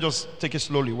miss it. Let me just take it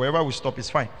slowly. Wherever we stop is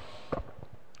fine.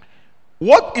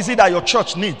 What is it that your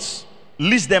church needs?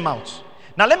 List them out.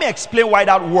 Now let me explain why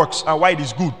that works and why it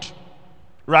is good.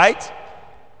 Right?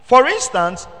 For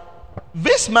instance,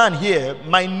 this man here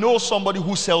might know somebody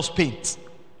who sells paint,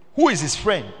 who is his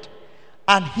friend,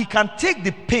 and he can take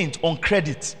the paint on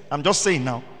credit. I'm just saying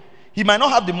now. He might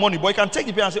not have the money, but he can take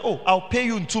the paint and say, oh, I'll pay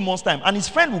you in 2 months' time. And his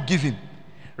friend will give him.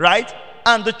 Right?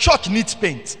 And the church needs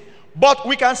paint. But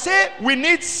we can say we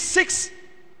need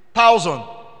 6,000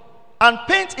 and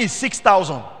paint is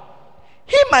 6,000.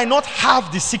 He might not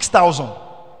have the 6,000.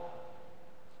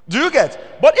 Do you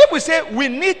get? But if we say we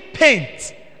need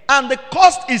paint and the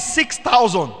cost is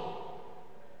 6,000,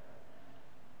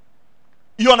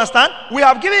 you understand? We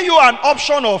have given you an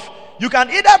option of you can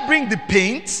either bring the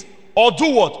paint or do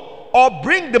what? Or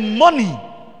bring the money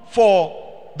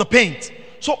for the paint.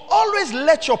 So always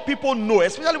let your people know,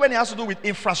 especially when it has to do with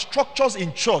infrastructures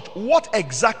in church, what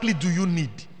exactly do you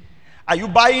need? Are you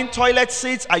buying toilet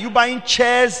seats? Are you buying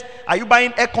chairs? Are you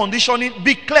buying air conditioning?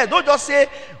 Be clear. Don't just say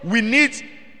we need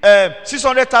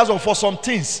 600,000 for some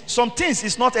things. Some things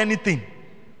is not anything.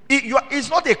 It's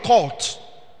not a cult.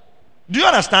 Do you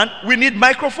understand? We need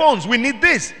microphones. We need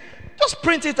this. Just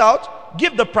print it out,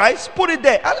 give the price, put it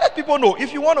there, and let people know.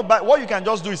 If you want to buy, what you can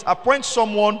just do is appoint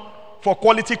someone for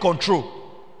quality control.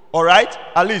 All right?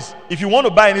 At least, if you want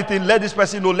to buy anything, let this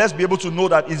person know. Let's be able to know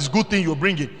that it's a good thing you're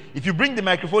bringing. If you bring the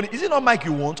microphone, is it not mic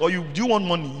you want? Or do you want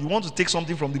money? You want to take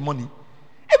something from the money?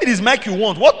 If it is mic you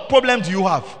want, what problem do you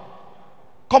have?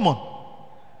 Come on.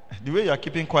 The way you are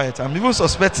keeping quiet, I'm even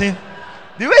suspecting.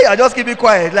 The way you are just keeping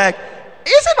quiet, like,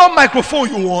 Is it not microphone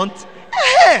you want?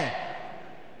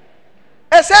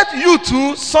 Except you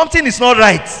two, something is not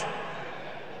right.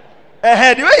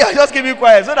 The way you're just keeping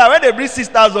quiet, so that when they bring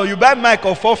 6,000, you buy mic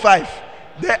of 4-5.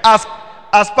 They ask,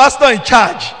 as pastor in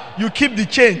charge, you keep the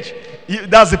change.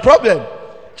 That's the problem.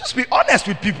 Just be honest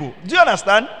with people. Do you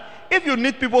understand? If you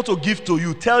need people to give to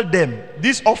you, tell them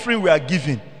this offering we are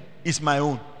giving is my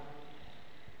own.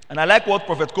 And I like what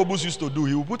Prophet Kobus used to do.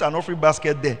 He would put an offering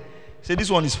basket there. Say, this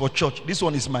one is for church. This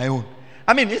one is my own.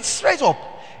 I mean, it's straight up.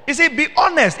 He said, be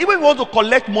honest. Even if you want to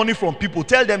collect money from people,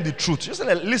 tell them the truth. Just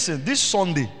say, listen, this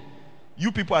Sunday,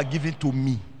 you people are giving to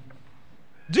me.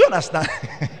 Do you understand?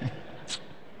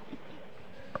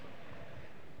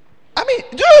 I mean,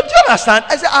 do you understand?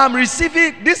 I said, I'm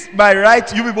receiving this by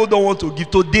right. You people don't want to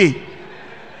give today.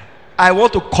 I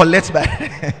want to collect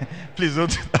by. Please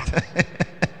don't do that.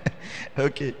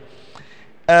 Okay.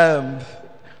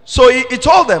 So he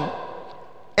told them,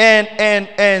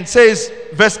 and says,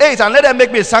 verse 8, and let them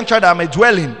make me a sanctuary that I may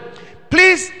dwell in.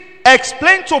 Please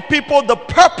explain to people the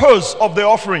purpose of the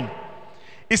offering.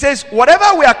 He says,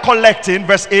 whatever we are collecting,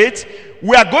 verse 8,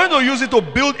 we are going to use it to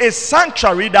build a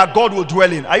sanctuary that God will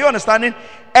dwell in. Are you understanding?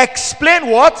 Explain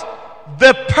what?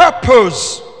 The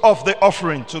purpose of the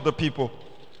offering to the people.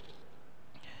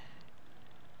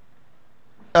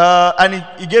 And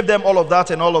he gave them all of that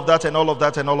and all of that and all of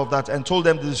that and all of that and told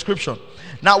them the description.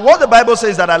 Now what the Bible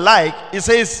says that I like, it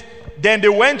says, then they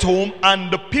went home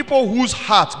and the people whose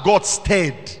heart got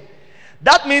stirred.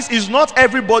 That means it's not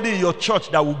everybody in your church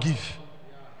that will give.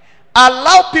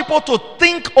 Allow people to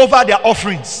think over their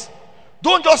offerings.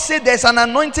 Don't just say there's an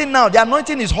anointing now. The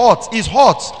anointing is hot. It's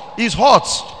hot. It's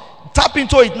hot. Tap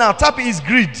into it now. Tap it is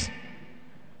greed.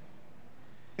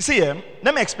 You see,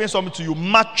 let me explain something to you.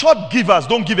 Matured givers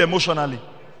don't give emotionally.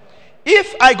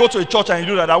 If I go to a church and you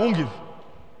do that, I won't give.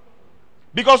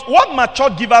 Because what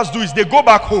matured givers do is they go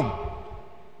back home.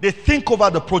 They think over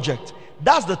the project.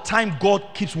 That's the time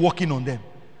God keeps working on them.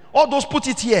 All those put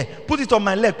it here, put it on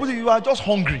my leg, put it, you are just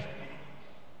hungry.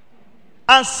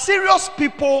 And serious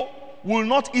people will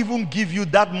not even give you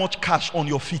that much cash on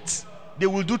your feet. They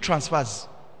will do transfers.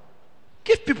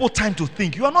 Give people time to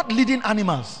think. You are not leading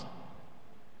animals.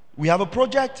 We have a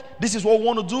project. This is what we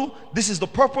want to do. This is the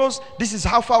purpose. This is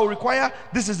how far we require.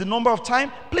 This is the number of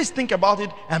time. Please think about it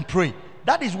and pray.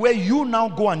 That is where you now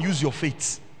go and use your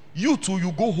faith. You too,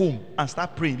 you go home and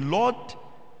start praying. Lord,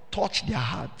 touch their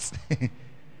hearts.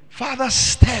 Father,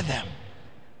 stir them.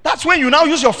 That's when you now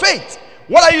use your faith.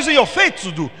 What are you using your faith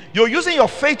to do? You're using your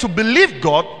faith to believe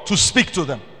God to speak to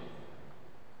them.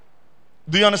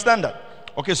 Do you understand that?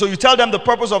 Okay, so you tell them the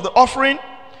purpose of the offering.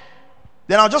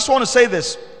 Then I just want to say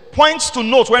this. Points to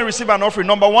note when you receive an offering.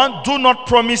 Number one, do not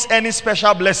promise any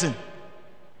special blessing.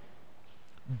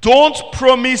 Don't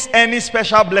promise any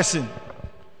special blessing.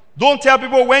 Don't tell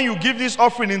people when you give this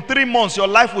offering in 3 months your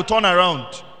life will turn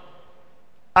around.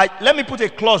 Let me put a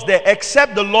clause there.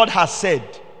 Except the Lord has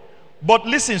said. But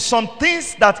listen, some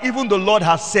things that even the Lord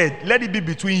has said, let it be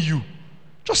between you.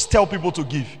 Just tell people to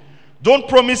give. Don't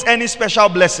promise any special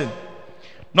blessing.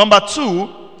 Number two,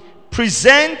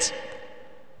 present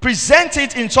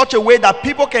it in such a way that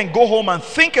people can go home and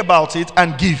think about it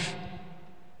and give.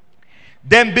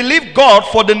 Then believe God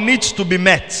for the needs to be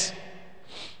met.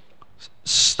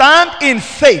 Stand in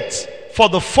faith for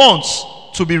the funds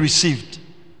to be received.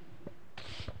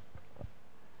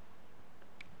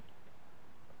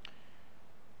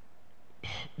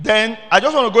 Then I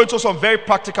just want to go into some very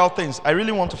practical things. I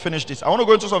really want to finish this. I want to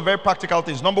go into some very practical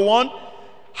things. Number one,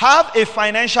 have a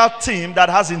financial team that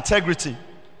has integrity.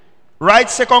 Write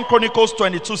 2 Chronicles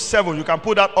 22:7. You can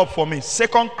put that up for me. 2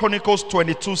 Chronicles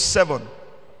 22:7.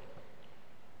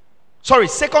 Sorry,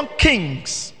 2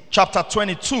 Kings chapter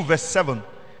 22 verse 7.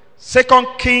 2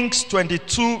 Kings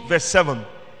 22 verse 7.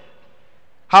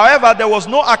 However, there was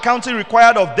no accounting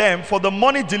required of them for the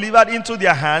money delivered into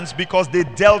their hands because they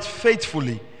dealt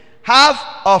faithfully. Have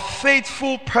a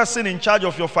faithful person in charge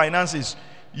of your finances.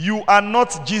 You are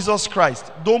not Jesus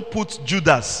Christ. Don't put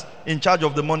Judas in charge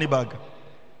of the money bag.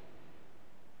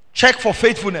 Check for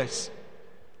faithfulness.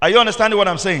 Are you understanding what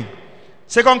I'm saying?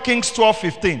 2 Kings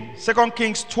 12:15. 2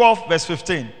 Kings 12 verse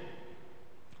 15.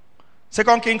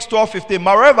 2 Kings 12:15.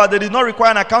 Moreover, they did not require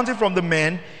an accounting from the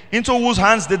men into whose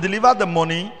hands they delivered the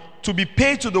money to be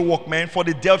paid to the workmen, for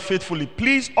they dealt faithfully.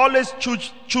 Please always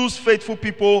choose faithful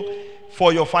people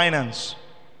for your finance.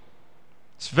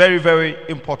 It's very, very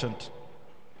important.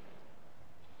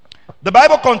 The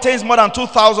Bible contains more than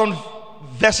 2,000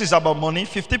 verses about money.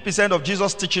 50% of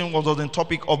Jesus' teaching was on the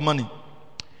topic of money.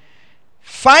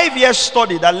 5-year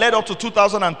study that led up to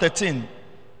 2013.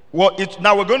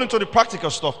 Now we're going into the practical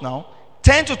stuff now.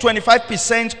 10 to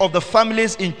 25% of the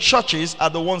families in churches are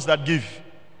the ones that give.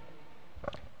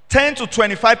 10 to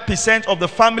 25% of the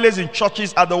families in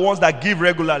churches are the ones that give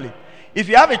regularly. If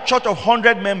you have a church of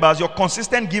 100 members, your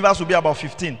consistent givers will be about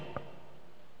 15.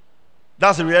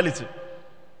 That's the reality.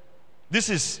 This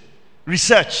is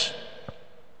research.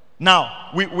 Now,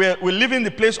 we're living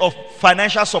the place of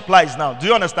financial supplies now. Do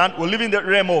you understand? We're living the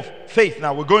realm of faith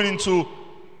now. We're going into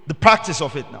the practice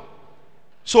of it now.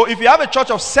 So if you have a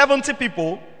church of 70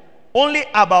 people, only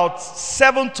about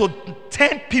 7 to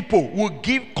 10 people will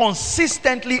give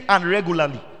consistently and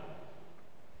regularly.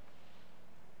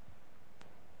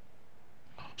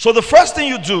 So the first thing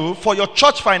you do for your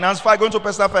church finance, before I go into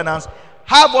personal finance,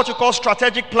 have what you call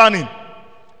strategic planning.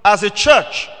 As a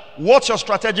church, what's your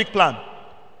strategic plan?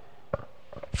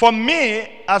 For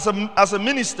me, as a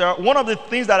minister, one of the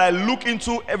things that I look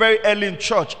into very early in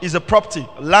church is a property,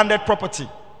 landed property.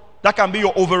 That can be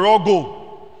your overall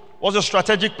goal. What's your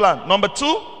strategic plan? Number 2,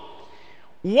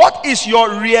 what is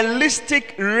your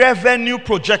realistic revenue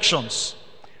projections?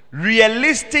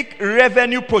 Realistic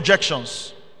revenue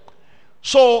projections.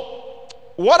 So,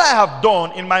 what I have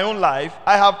done in my own life,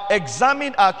 I have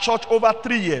examined our church over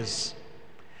 3 years.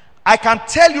 I can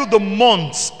tell you the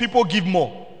months people give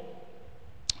more.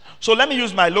 So let me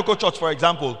use my local church for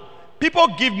example. People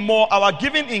give more. Our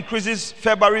giving increases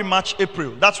February, March,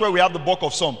 April. That's where we have the bulk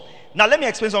of some. Now let me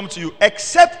explain something to you.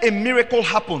 Except a miracle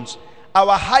happens,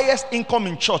 our highest income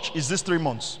in church is these 3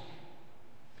 months.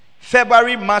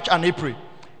 February, March, and April.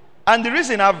 And the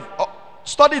reason I've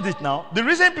studied it now, the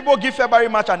reason people give February,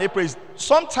 March, and April is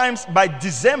sometimes by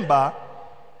December,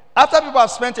 after people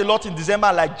have spent a lot in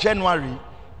December like January,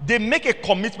 they make a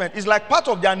commitment. It's like part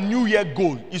of their new year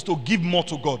goal is to give more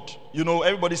to God. You know,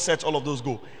 everybody sets all of those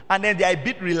goals. And then they are a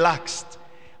bit relaxed.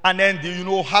 And then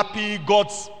they, happy.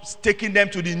 God's taking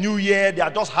them to the new year. They are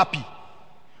just happy.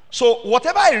 So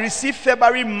whatever I receive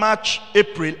February, March,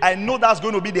 April, I know that's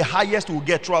going to be the highest we'll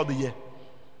get throughout the year.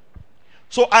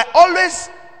 So I always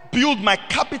build my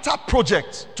capital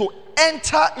project to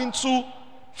enter into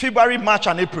February, March,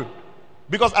 and April.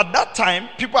 Because at that time,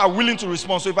 people are willing to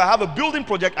respond. So if I have a building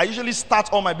project, I usually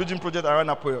start all my building project around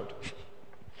that period.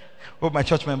 Hope my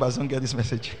church members don't get this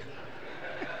message.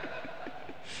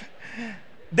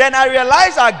 Then I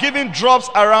realize our giving drops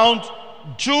around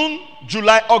June,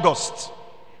 July, August.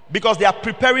 Because they are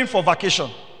preparing for vacation.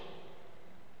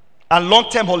 And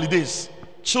long-term holidays.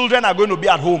 Children are going to be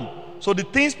at home. So the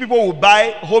things people will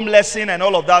buy, home lesson and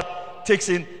all of that takes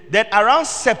in. Then around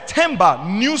September,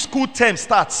 new school term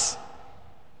starts.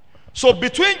 So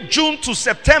between June to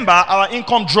September, our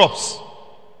income drops.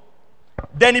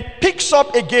 Then it picks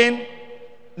up again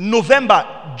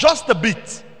November, just a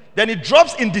bit. Then it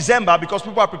drops in December because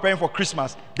people are preparing for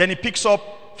Christmas. Then it picks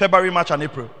up February, March, and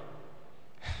April.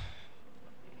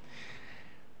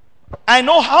 I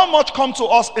know how much comes to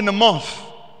us in a month,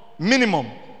 minimum.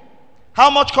 How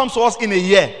much comes to us in a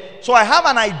year. So I have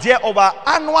an idea of our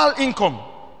annual income.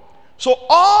 So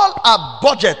all our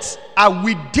budgets are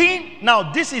within.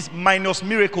 Now this is minus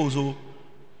miracles. Oh.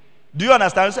 Do you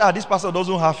understand? You say, this pastor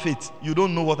doesn't have faith. You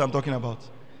don't know what I'm talking about.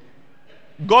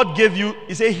 God gave you,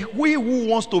 he said, he who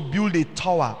wants to build a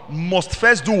tower must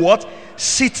first do what?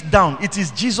 Sit down. It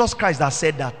is Jesus Christ that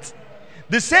said that.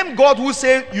 The same God who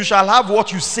said you shall have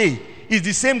what you say is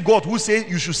the same God who says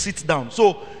you should sit down.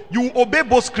 So you obey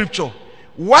both scripture.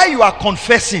 While you are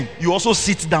confessing, you also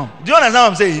sit down. Do you understand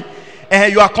what I'm saying?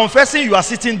 You are confessing, you are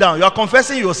sitting down. You are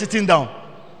confessing, you are sitting down.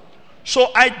 So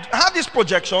I have these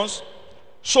projections.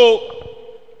 So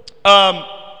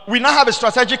we now have a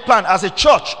strategic plan as a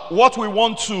church, what we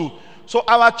want to. So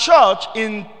our church,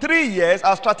 in 3 years,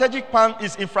 our strategic plan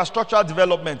is infrastructure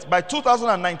development. By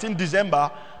 2019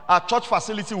 December, our church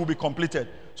facility will be completed.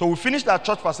 So we finished our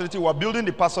church facility. We are building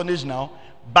the parsonage now.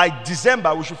 By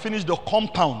December, we should finish the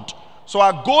compound. So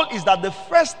our goal is that the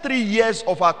first 3 years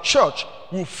of our church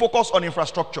will focus on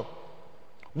infrastructure.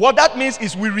 What that means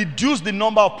is we reduce the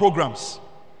number of programs.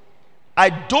 I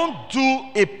don't do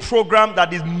a program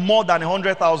that is more than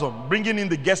 100,000, bringing in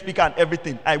the guest speaker and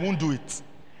everything. I won't do it.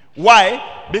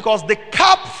 Why? Because the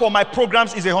cap for my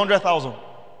programs is 100,000.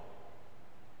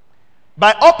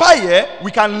 By upper year,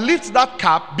 we can lift that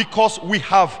cap because we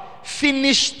have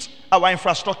finished our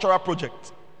infrastructural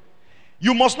project.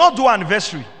 You must not do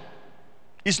anniversary.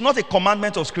 It's not a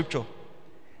commandment of scripture.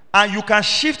 And you can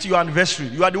shift your anniversary.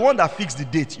 You are the one that fixed the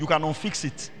date. You can unfix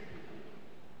it.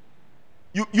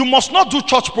 You must not do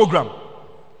church program.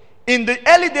 In the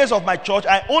early days of my church,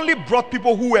 I only brought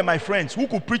people who were my friends, who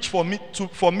could preach for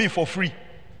me for free,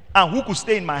 and who could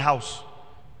stay in my house.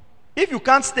 If you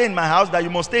can't stay in my house, that you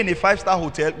must stay in a 5-star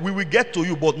hotel, we will get to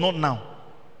you, but not now.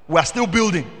 We are still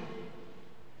building.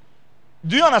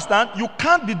 Do you understand? You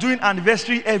can't be doing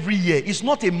anniversary every year. It's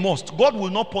not a must. God will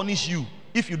not punish you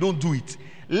if you don't do it.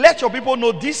 Let your people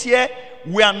know this year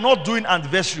we are not doing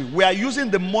anniversary. We are using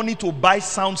the money to buy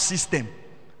sound system,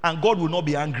 and God will not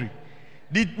be angry.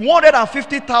 The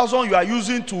 150,000 you are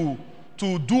using to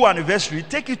do anniversary,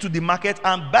 take it to the market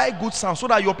and buy good sound so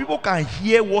that your people can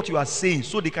hear what you are saying,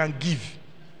 so they can give.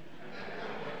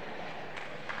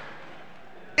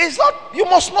 It's not, you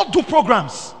must not do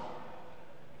programs.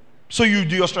 So you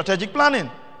do your strategic planning,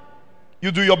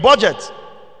 you do your budget,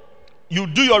 you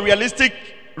do your realistic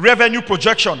revenue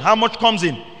projection, how much comes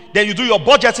in, then you do your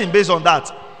budgeting based on that.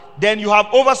 Then you have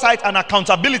oversight and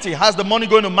accountability. How's the money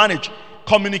going to manage?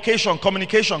 Communication.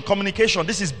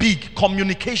 This is big.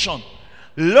 Communication.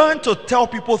 Learn to tell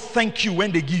people thank you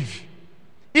when they give.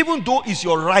 Even though it's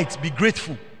your right, be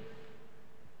grateful.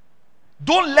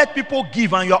 Don't let people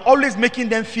give and you're always making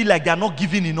them feel like they're not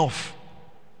giving enough.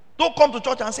 Don't come to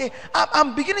church and say,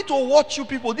 I'm beginning to watch you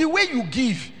people. The way you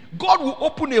give, God will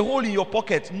open a hole in your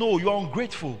pocket. No, you're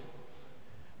ungrateful.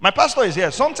 My pastor is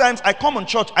here. Sometimes I come on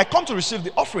church, I come to receive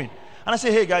the offering. And I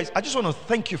say, hey guys, I just want to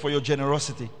thank you for your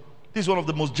generosity. This is one of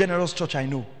the most generous church I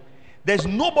know. There's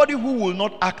nobody who will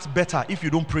not act better if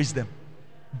you don't praise them.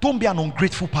 Don't be an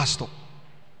ungrateful pastor.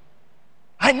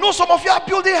 I know some of you are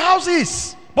building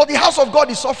houses, but the house of God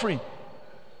is suffering.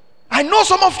 I know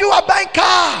some of you are buying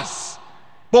cars,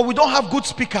 but we don't have good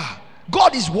speaker.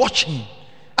 God is watching.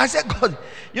 I said, God,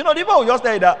 you know, the people will just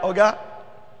say that, okay,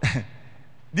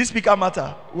 this speaker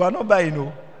matter. We are not buying,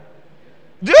 no.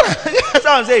 Do you understand what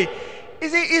I'm saying? You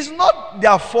see, it's not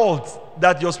their fault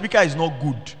that your speaker is not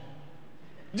good.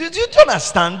 Do you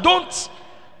understand?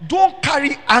 Don't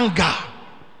carry anger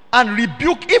and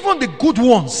rebuke even the good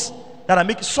ones that are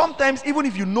making. Sometimes, even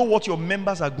if you know what your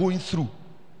members are going through,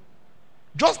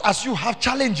 just as you have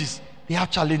challenges, they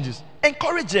have challenges.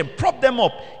 Encourage them, prop them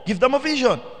up, give them a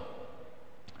vision.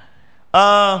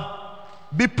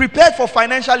 Be prepared for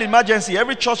financial emergency.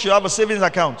 Every church should have a savings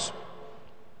account.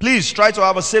 Please try to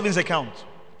have a savings account.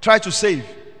 Try to save.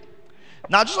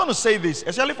 Now I just want to say this,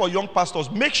 especially for young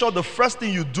pastors. Make sure the first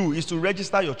thing you do is to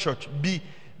register your church. Be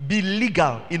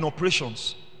legal in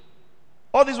operations.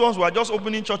 All these ones who are just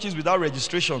opening churches without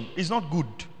registration is not good.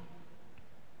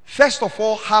 First of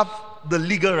all, have the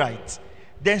legal right.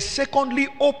 Then secondly,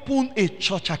 open a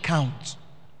church account.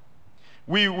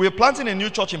 We're planting a new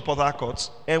church in Port Harcourt,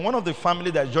 and one of the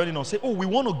family that's joining us said, oh, we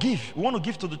want to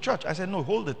give to the church. I said, no,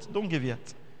 hold it, don't give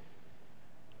yet.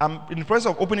 I'm in the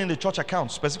process of opening the church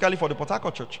account specifically for the Port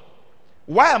Harcourt church.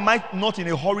 Why am I not in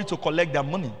a hurry to collect their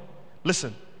money?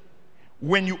 Listen,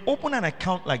 when you open an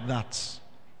account like that,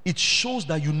 it shows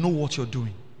that you know what you're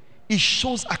doing. It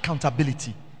shows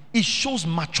accountability. It shows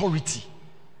maturity.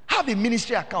 Have a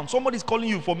ministry account. Somebody's calling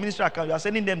you for ministry account. You are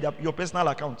sending them your personal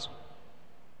account.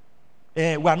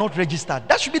 We are not registered.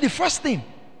 That should be the first thing.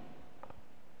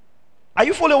 Are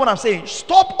you following what I'm saying?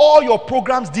 Stop all your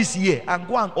programs this year and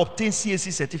go and obtain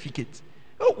CAC certificate.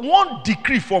 One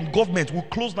decree from government will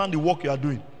close down the work you are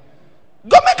doing.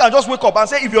 Government can just wake up and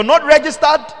say, if you're not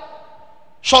registered,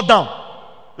 shut down.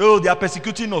 Oh, they are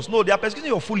persecuting us. No, they are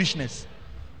persecuting your foolishness.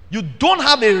 You don't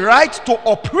have a right to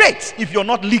operate if you're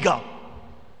not legal.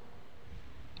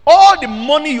 All the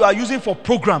money you are using for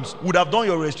programs would have done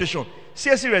your registration.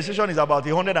 CSC registration is about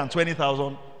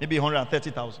 120,000, maybe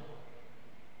 130,000.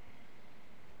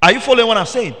 Are you following what I'm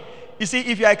saying? You see,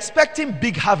 if you are expecting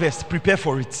big harvest, prepare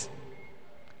for it.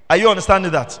 Are you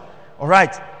understanding that? All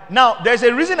right. Now, there's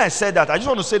a reason I said that. I just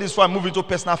want to say this before I move into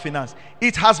personal finance.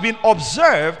 It has been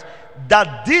observed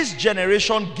that this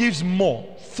generation gives more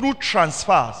through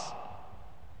transfers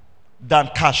than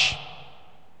cash.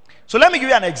 So let me give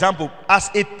you an example. As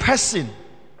a person,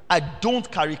 I don't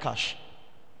carry cash.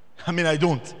 I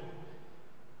don't.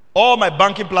 All my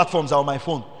banking platforms are on my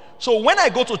phone. So when I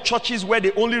go to churches where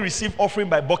they only receive offering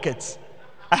by buckets,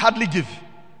 I hardly give.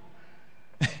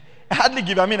 I had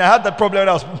that problem when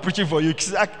I was preaching for you.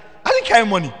 I didn't carry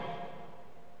money.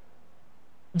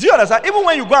 Do you understand? Even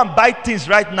when you go and buy things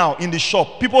right now in the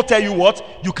shop, people tell you what?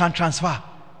 You can transfer.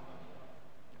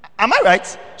 Am I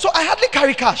right? So I hardly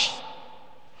carry cash.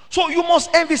 So you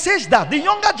must envisage that. The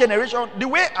younger generation, the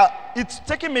way it's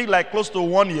taking me like close to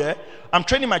 1 year, I'm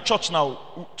training my church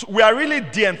now. We are really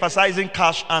de-emphasizing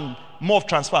cash and more of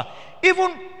transfer.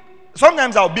 Even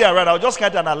sometimes I'll be around, I'll just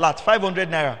get an alert, 500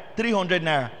 naira, 300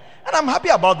 naira. And I'm happy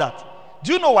about that.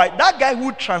 Do you know why? That guy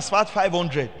who transferred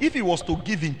 500, if he was to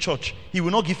give in church, he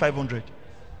will not give 500.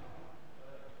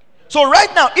 So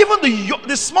right now, even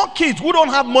the small kids who don't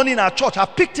have money in our church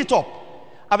have picked it up.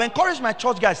 I've encouraged my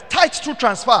church guys, tithe through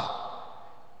transfer.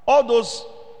 All those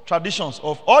traditions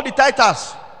of all the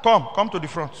tithers, come to the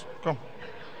front. Come.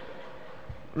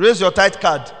 Raise your tithe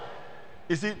card.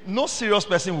 You see, no serious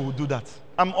person will do that.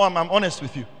 I'm honest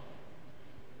with you.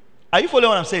 Are you following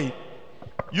what I'm saying?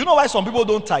 You know why some people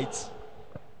don't tithe?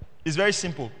 It's very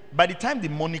simple. By the time the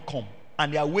money come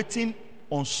and they are waiting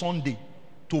on Sunday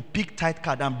to pick tithe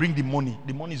card and bring the money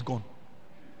is gone.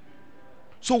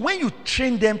 So when you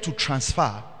train them to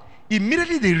transfer,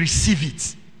 immediately they receive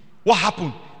it. What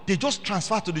happened? They just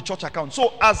transfer to the church account.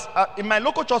 So as in my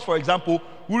local church, for example,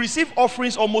 we receive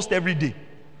offerings almost every day.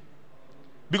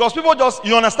 Because people just,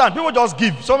 you understand, people just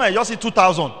give. Some just see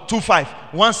 2,000,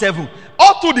 2,500, 17,000.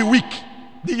 All through the week,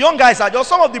 the young guys are just,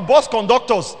 some of the bus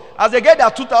conductors, as they get their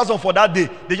 2,000 for that day,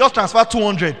 they just transfer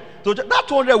 200. So that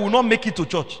 200 will not make it to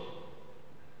church.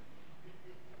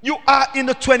 You are in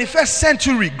the 21st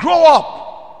century. Grow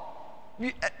up.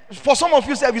 For some of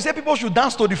you, you say people should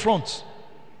dance to the front.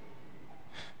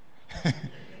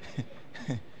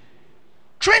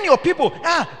 Train your people.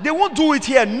 They won't do it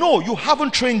here. No, you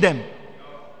haven't trained them.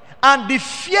 And the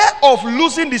fear of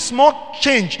losing the small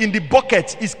change in the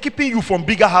bucket is keeping you from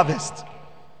bigger harvest.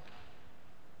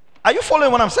 Are you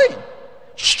following what I'm saying?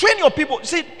 Train your people.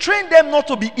 See, train them not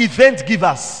to be event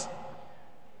givers.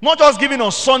 Not just giving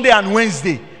on Sunday and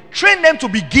Wednesday. Train them to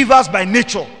be givers by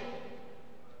nature.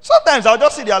 Sometimes I'll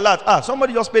just see the alert.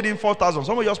 Somebody just paid in 4,000.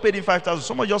 Somebody just paid in 5,000.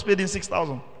 Somebody just paid in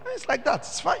 6,000. It's like that.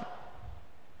 It's fine.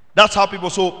 That's how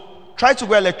people. So try to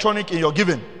go electronic in your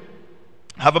giving.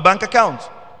 Have a bank account.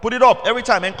 Put it up every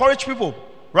time. Encourage people.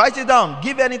 Write it down.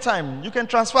 Give anytime. You can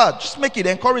transfer. Just make it.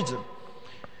 Encourage them.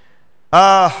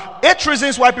 8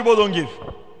 reasons why people don't give.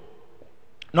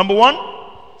 Number 1,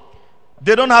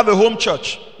 they don't have a home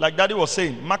church. Like Daddy was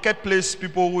saying, marketplace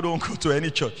people who don't go to any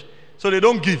church. So they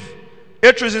don't give.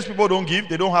 8 reasons people don't give.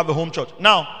 They don't have a home church.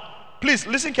 Now, please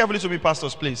listen carefully to me,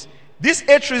 pastors, please. These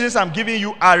 8 reasons I'm giving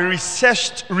you are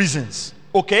researched reasons.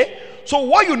 Okay? So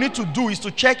what you need to do is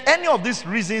to check any of these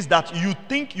reasons that you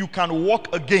think you can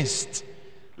work against.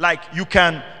 Like you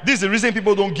can, this is the reason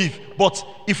people don't give. But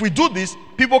if we do this,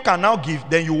 people can now give,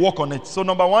 then you work on it. So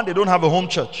number 1, they don't have a home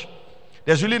church.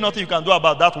 There's really nothing you can do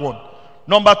about that one.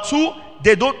 Number 2,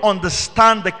 they don't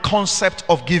understand the concept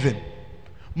of giving.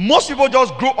 Most people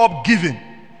just grow up giving.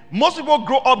 Most people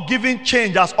grow up giving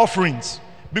change as offerings.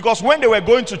 Because when they were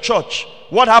going to church,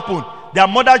 what happened? Their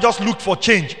mother just looked for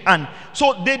change. And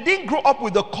so they didn't grow up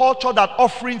with the culture that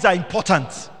offerings are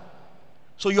important.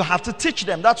 So you have to teach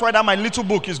them. That's why my little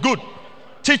book is good.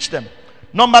 Teach them.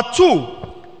 Number 2,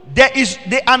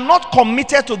 they are not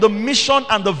committed to the mission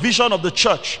and the vision of the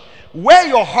church. Where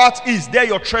your heart is, there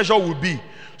your treasure will be.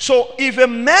 So if a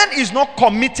man is not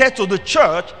committed to the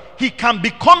church, he can be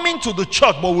coming to the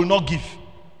church but will not give.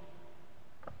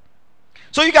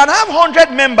 So you can have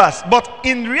 100 members, but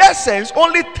in real sense,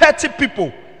 only 30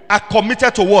 people are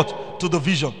committed to what? To the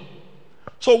vision.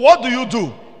 So what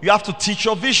do? You have to teach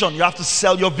your vision. You have to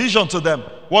sell your vision to them.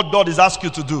 What God is asking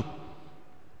you to do.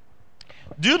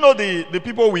 Do you know the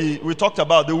people we talked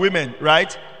about, the women,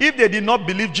 right? If they did not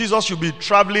believe Jesus should be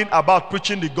traveling about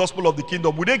preaching the gospel of the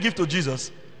kingdom, would they give to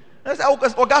Jesus? They say,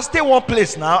 okay, stay one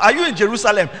place now. Are you in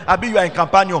Jerusalem? I bet you are in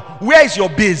Campania. Where is your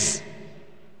base?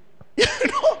 You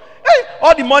know, hey,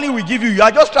 all the money we give you, you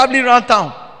are just traveling around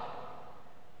town.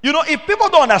 You know, if people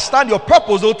don't understand your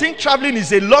purpose, they'll think traveling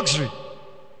is a luxury.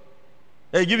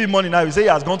 They give him money now, you say he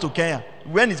has gone to Kenya.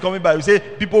 When he's coming back, you say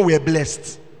people were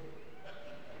blessed.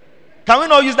 Can we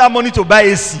not use that money to buy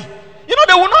AC? You know,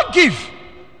 they will not give.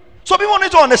 So people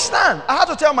need to understand. I had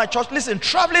to tell my church, listen,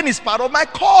 traveling is part of my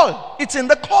call. It's in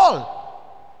the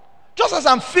call. Just as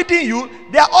I'm feeding you,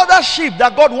 there are other sheep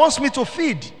that God wants me to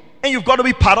feed. And you've got to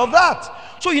be part of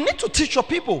that. So you need to teach your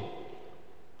people.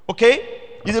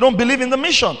 Okay? If they don't believe in the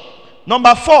mission.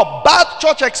 Number 4, bad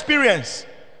church experience.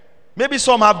 Maybe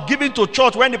some have given to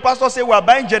church when the pastor said we are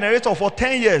buying generator for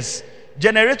 10 years.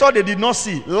 Generator they did not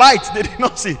see. Light they did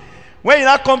not see. When you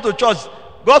now come to church,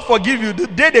 God forgive you. The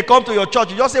day they come to your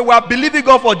church, you just say, we are believing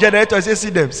God for generator. You say, see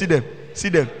them, see them, see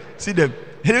them, see them.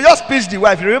 And you just pinch the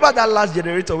wife. You remember that last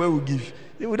generator where we give?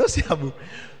 We don't see them.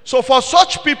 So for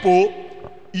such people,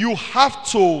 you have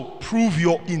to prove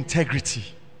your integrity.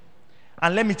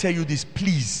 And let me tell you this,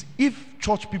 please. If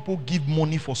church people give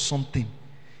money for something,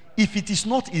 if it is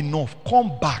not enough,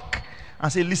 come back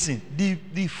and say, listen,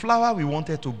 the flour we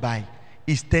wanted to buy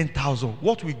is 10,000.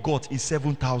 What we got is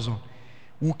 7,000.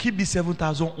 We'll keep the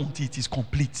 7,000 until it is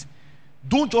complete.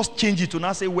 Don't just change it to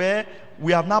now say, well,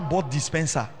 we have now bought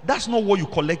dispenser. That's not what you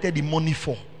collected the money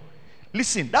for.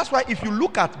 Listen, that's why if you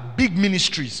look at big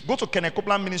ministries, go to Kenneth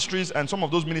Copeland Ministries and some of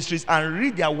those ministries and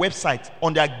read their website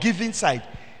on their giving side,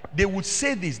 they would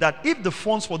say this, that if the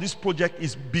funds for this project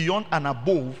is beyond and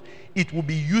above, it will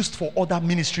be used for other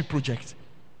ministry projects.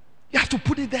 You have to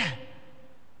put it there.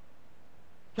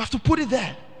 You have to put it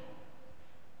there.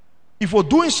 If we're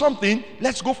doing something,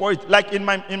 let's go for it. Like in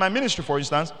my ministry, for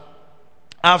instance,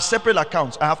 I have separate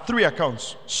accounts. I have 3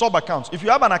 accounts, sub accounts. If you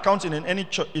have an account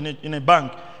in a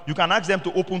bank, you can ask them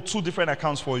to open 2 different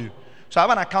accounts for you. So I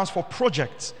have an account for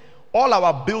projects. All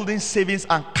our building, savings,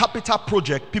 and capital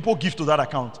project, people give to that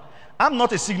account. I'm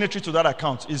not a signatory to that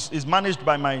account. It's managed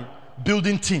by my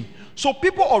building team. So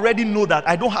people already know that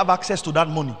I don't have access to that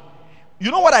money. You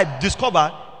know what I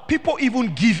discovered? People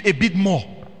even give a bit more,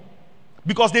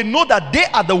 because they know that they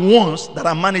are the ones that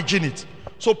are managing it.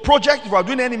 So project, if we are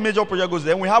doing any major project goes,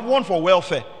 then we have one for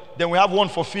welfare. Then we have one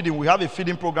for feeding. We have a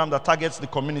feeding program that targets the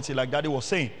community, like Daddy was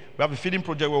saying. We have a feeding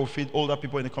project where we feed older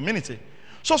people in the community.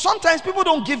 So sometimes people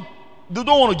don't give, they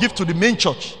don't want to give to the main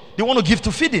church. They want to give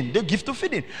to feeding. They give to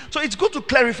feeding. So it's good to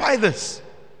clarify this.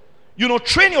 You know,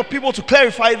 train your people to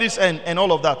clarify this and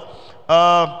all of that.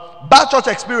 Bad church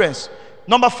experience.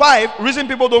 Number 5, reason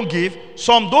people don't give.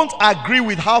 Some don't agree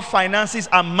with how finances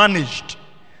are managed.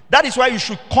 That is why you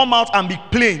should come out and be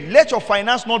plain. Let your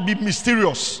finance not be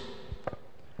mysterious.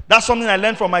 That's something I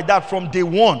learned from my dad from day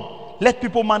one. Let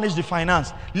people manage the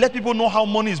finance. Let people know how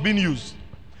money is being used.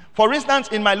 For instance,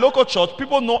 in my local church,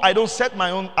 people know I don't set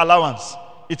my own allowance.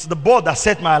 It's the board that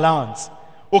set my allowance.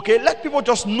 Okay, let people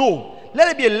just know. Let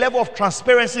it be a level of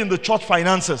transparency in the church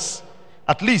finances,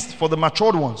 at least for the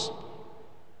matured ones.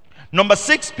 Number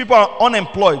 6, people are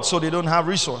unemployed, so they don't have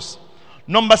resource.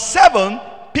 Number 7,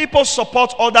 people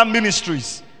support other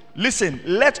ministries. Listen,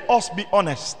 let us be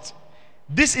honest.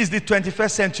 This is the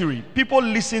 21st century. People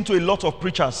listen to a lot of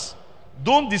preachers.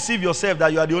 Don't deceive yourself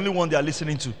that you are the only one they are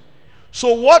listening to.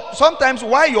 So sometimes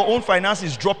why your own finance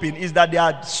is dropping is that they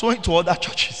are sowing to other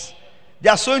churches. They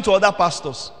are sowing to other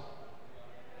pastors.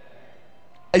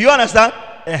 You understand?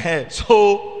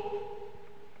 So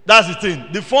that's the thing.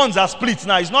 The funds are split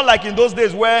now. It's not like in those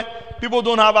days where people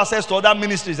don't have access to other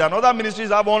ministries, and other ministries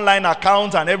have online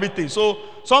accounts and everything. So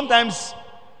sometimes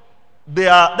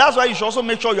that's why you should also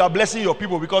make sure you are blessing your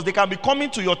people, because they can be coming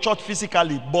to your church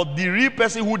physically, but the real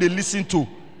person who they listen to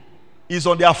is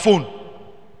on their phone.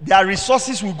 Their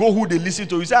resources will go who they listen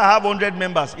to. You say, I have 100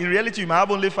 members. In reality, you might have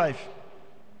only 5.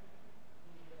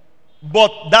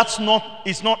 But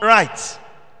it's not right.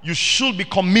 You should be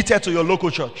committed to your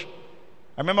local church.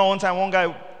 I remember one time, one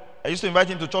guy, I used to invite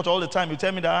him to church all the time. He would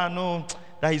tell me that, no,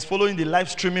 that he's following the live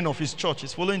streaming of his church.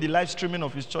 He's following the live streaming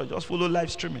of his church. Just follow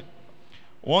live streaming.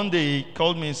 One day he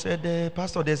called me and said,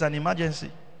 Pastor, there's an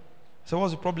emergency. So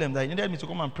what's the problem? That he needed me to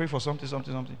come and pray for something. So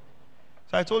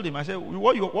I told him, I said,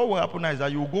 what will happen now is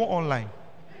that you will go online.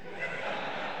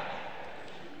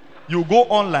 You go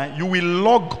online, you will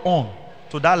log on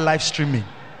to that live streaming.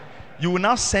 You will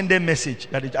now send a message.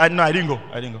 I didn't go.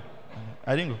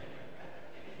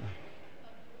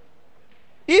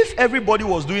 If everybody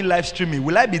was doing live streaming,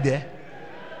 will I be there?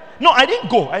 No, I didn't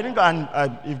go. And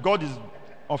if God is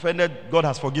offended, God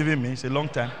has forgiven me. It's a long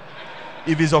time.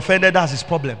 If he's offended, that's his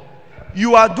problem.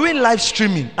 You are doing live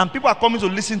streaming and people are coming to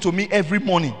listen to me every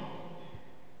morning.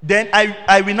 Then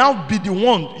I will now be the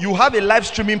one. You have a live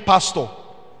streaming pastor.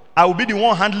 I will be the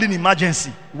one handling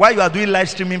emergency while you are doing live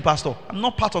streaming, pastor. I'm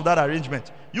not part of that arrangement.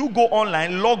 You go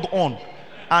online, log on,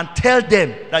 and tell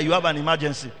them that you have an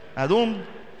emergency. You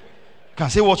can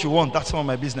say what you want. That's not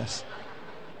my business.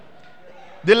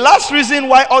 The last reason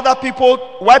why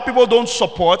people don't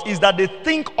support is that they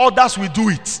think others will do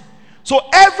it. So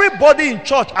everybody in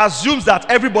church assumes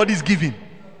that everybody is giving.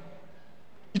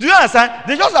 Do you understand?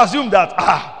 They just assume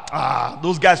that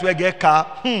those guys will get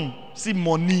car, see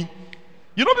money.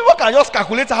 You know, people can just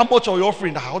calculate how much of your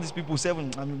offering. All these people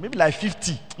 7, maybe like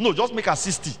 50. No, just make a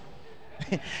 60.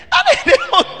 And they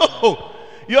don't know.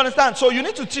 You understand? So you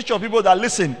need to teach your people that,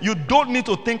 listen, you don't need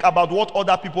to think about what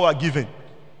other people are giving.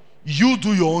 You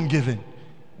do your own giving.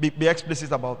 Be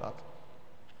explicit about that.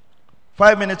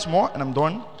 5 minutes more and I'm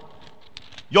done.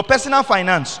 Your personal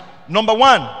finance. Number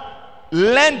 1,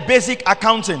 learn basic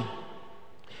accounting.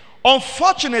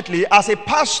 Unfortunately, as a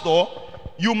pastor,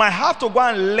 you might have to go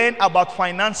and learn about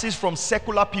finances from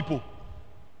secular people.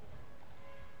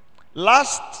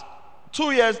 Last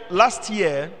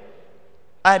year,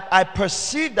 I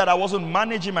perceived that I wasn't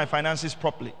managing my finances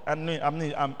properly. And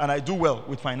I do well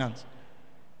with finance.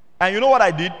 And you know what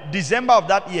I did? December of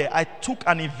that year, I took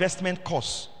an investment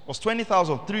course. It was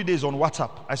 20,000, 3 days on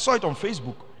WhatsApp. I saw it on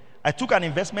Facebook. I took an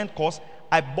investment course.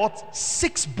 I bought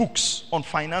 6 books on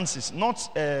finances, not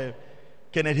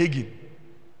Kenneth Hagin.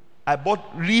 I bought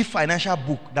real financial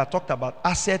book that talked about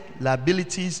asset,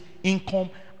 liabilities, income.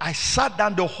 I sat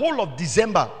down the whole of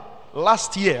December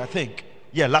last year, I think.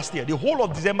 Yeah, last year. The whole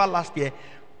of December last year,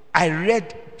 I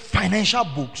read financial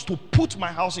books to put my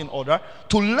house in order,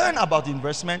 to learn about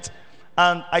investment.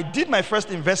 And I did my first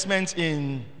investment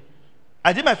in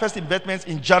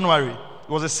January. It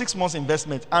was a 6 months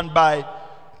investment. And by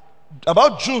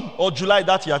about June or July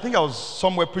that year, I think I was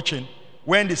somewhere preaching,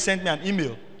 when they sent me an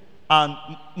email. And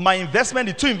my investment,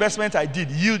 the 2 investments I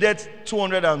did, yielded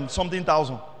 200 and something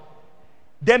thousand.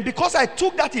 Then because I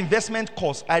took that investment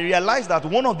course, I realized that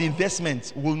one of the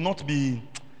investments will not be...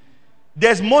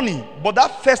 There's money, but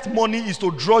that first money is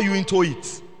to draw you into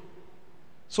it.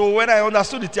 So when I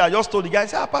understood it, I just told the guy,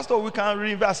 Pastor, we can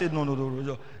reinvest. I said,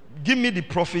 no. Give me the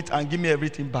profit and give me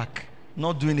everything back.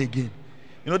 Not doing again.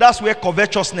 You know, that's where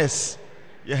covetousness.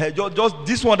 Yeah, just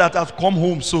this one that has come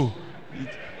home, so.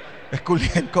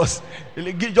 Because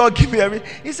just give me everything.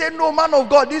 He said, no, man of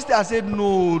God, this thing. I said,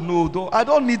 no, I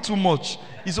don't need too much.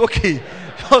 It's okay.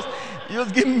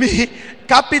 Just give me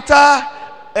capital,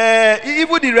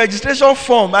 even the registration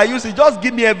form I use it. Just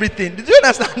give me everything. Did you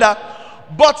understand that?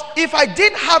 But if I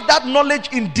didn't have that knowledge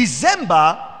in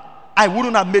December, I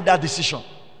wouldn't have made that decision.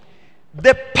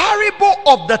 The parable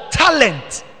of the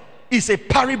talent is a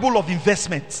parable of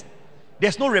investment.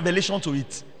 There's no revelation to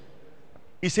it.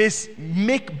 It says,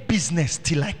 make business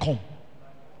till I come.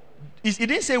 It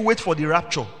didn't say wait for the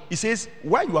rapture. It says,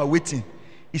 while you are waiting,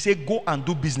 he said, go and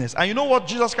do business. And you know what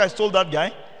Jesus Christ told that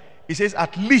guy? He says,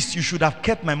 at least you should have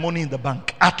kept my money in the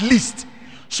bank. At least.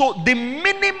 So the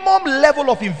minimum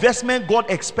level of investment God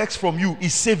expects from you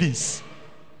is savings.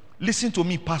 Listen to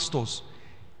me, pastors.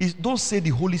 Don't say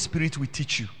the Holy Spirit will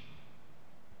teach you.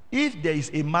 If there is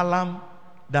a malam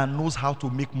that knows how to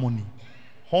make money,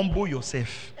 humble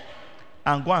yourself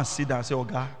and go and sit down and say, oh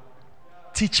God,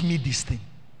 teach me this thing.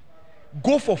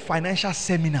 Go for financial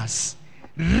seminars.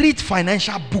 Read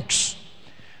financial books.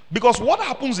 Because what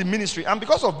happens in ministry, and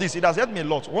because of this, it has helped me a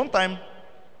lot. One time,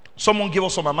 someone gave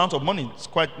us some amount of money. It's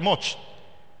quite much.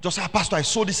 Just say, Pastor, I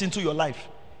sow this into your life.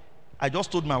 I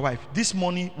just told my wife, this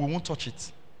money, we won't touch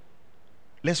it.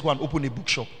 Let's go and open a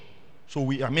bookshop. So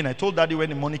I told Daddy when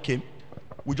the money came,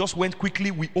 we just went quickly,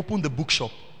 we opened the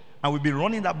bookshop. And we've been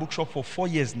running that bookshop for 4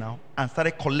 years now and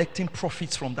started collecting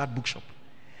profits from that bookshop.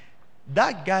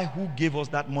 That guy who gave us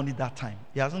that money that time,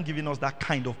 he hasn't given us that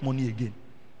kind of money again.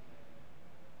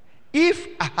 If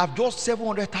I have just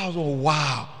 700,000,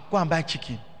 wow, go and buy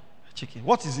chicken.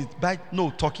 What is it?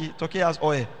 Turkey. Turkey has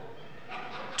oil.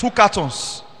 2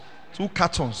 cartons.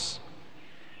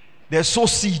 There's sow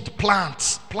seed,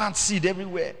 plant seed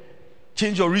everywhere.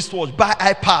 Change your wristwatch, buy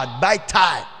iPad, buy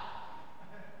tie.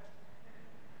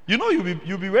 You know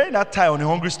you'll be wearing that tie on a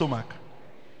hungry stomach.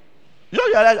 You know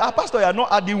you're like, Pastor, you are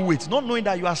not adding weight, not knowing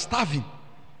that you are starving.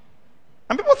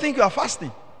 And people think you are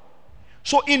fasting.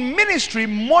 So in ministry,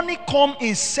 money comes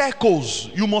in circles.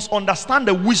 You must understand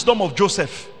the wisdom of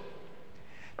Joseph.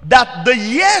 That the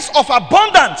years of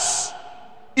abundance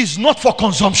is not for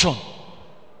consumption.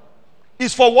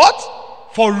 It's for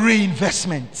what? For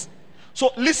reinvestment.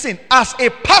 So listen, as a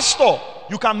pastor,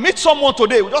 you can meet someone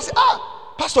today. We just say,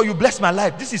 Pastor, you blessed my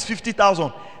life. This is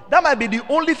 50,000. That might be the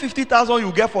only 50,000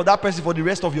 you get for that person for the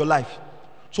rest of your life.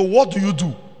 So what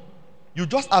do? You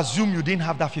just assume you didn't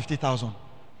have that 50,000.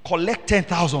 Collect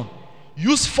 10,000.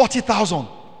 Use 40,000.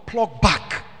 Plug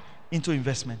back into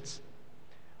investments.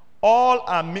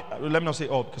 Let me not say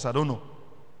all because I don't know.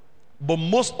 But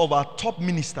most of our top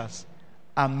ministers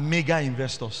are mega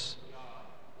investors.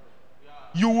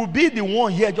 You will be the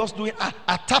one here just doing,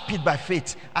 I tap it by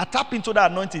faith. I tap into the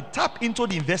anointing. Tap into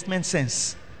the investment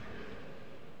sense.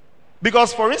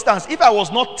 Because for instance, if I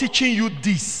was not teaching you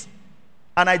this,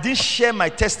 and I didn't share my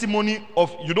testimony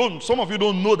of, some of you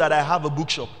don't know that I have a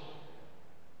bookshop.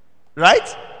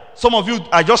 Right? Some of you,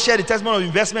 I just shared the testimony of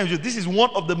investment with you. This is one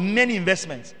of the many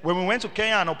investments. When we went to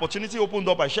Kenya, an opportunity opened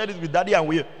up. I shared it with Daddy and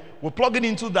we're plugging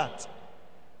into that.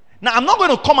 Now, I'm not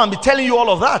going to come and be telling you all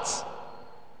of that.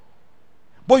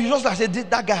 But you just like say,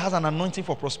 that guy has an anointing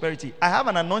for prosperity. I have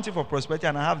an anointing for prosperity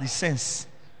and I have the sense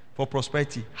for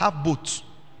prosperity. Have both.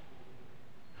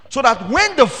 So that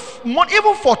when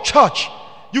even for church,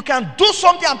 you can do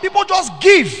something and people just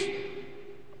give.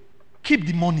 Keep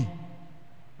the money.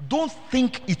 Don't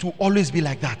think it will always be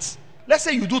like that. Let's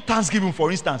say you do Thanksgiving,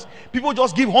 for instance. People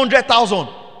just give 100,000.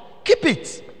 Keep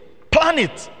it. Plan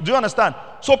it. Do you understand?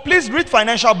 So please read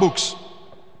financial books.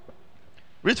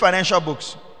 Read financial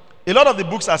books. A lot of the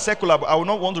books are secular, but I will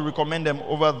not want to recommend them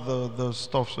over the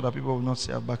stuff so that people will not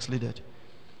say I've backslided.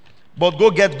 But go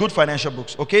get good financial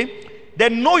books, okay?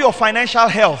 Then know your financial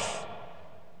health.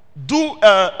 Do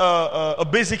a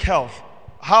basic health.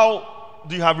 How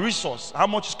do you have resource? How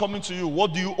much is coming to you?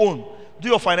 What do you own? Do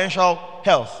your financial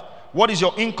health. What is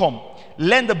your income?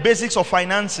 Learn the basics of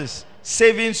finances,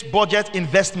 savings, budget,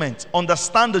 investment.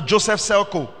 Understand the Joseph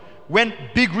circle. When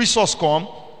big resource come,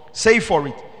 save for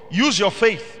it. use your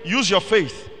faith. Use your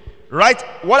faith. Right?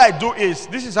 What I do is,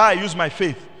 this is how I use my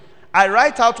faith. I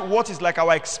write out what is like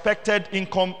our expected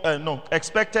income,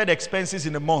 expected expenses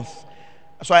in a month.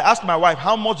 So I asked my wife,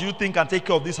 how much do you think can take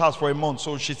care of this house for a month?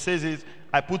 So she says it.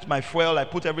 I put my fuel, I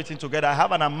put everything together. I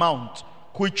have an amount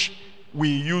which we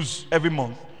use every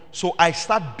month. So I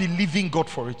start believing God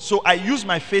for it. So I use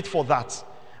my faith for that.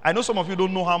 I know some of you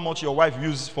don't know how much your wife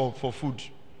uses for food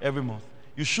every month.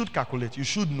 You should calculate. You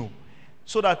should know.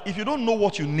 So that if you don't know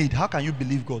what you need, how can you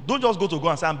believe God? Don't just go to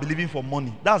God and say, I'm believing for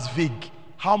money. That's vague.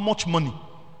 How much money?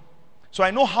 So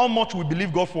I know how much we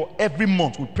believe God for every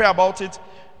month. We pray about it.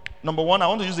 Number one, I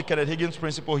want to use the Kenneth Hagin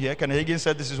principle here. Kenneth Hagin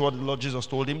said this is what the Lord Jesus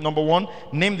told him. Number one,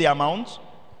 name the amount.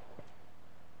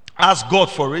 Ask God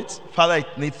for it. Father,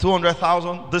 I need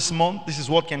 200,000 this month. This is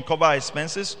what can cover our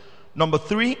expenses. Number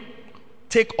three,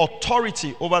 take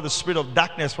authority over the spirit of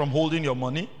darkness from holding your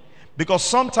money. Because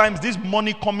sometimes this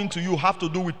money coming to you have to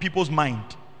do with people's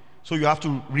mind. So you have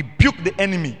to rebuke the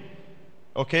enemy.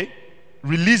 Okay?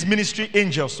 Release ministry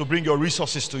angels to bring your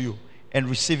resources to you and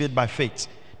receive it by faith.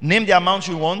 Name the amount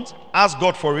you want. Ask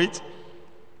God for it.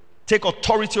 Take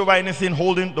authority over anything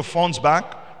holding the funds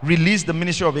back. Release the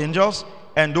ministry of angels.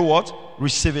 And do what?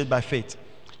 Receive it by faith.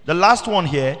 The last one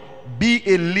here, be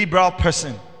a liberal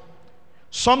person.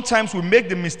 Sometimes we make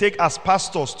the mistake as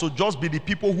pastors to just be the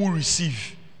people who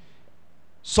receive.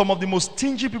 Some of the most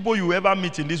stingy people you ever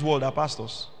meet in this world are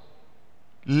pastors.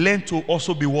 Learn to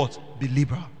also be what? Be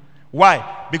liberal.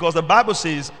 Why? Because the Bible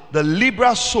says, the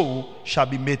liberal soul shall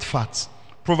be made fat.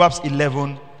 Proverbs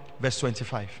 11 verse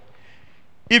 25.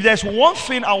 If there's one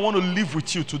thing I want to leave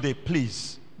with you today,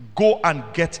 please go and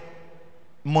get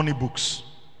money books.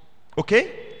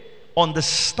 Okay?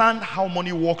 Understand how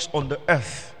money works on the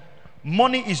earth.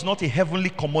 Money is not a heavenly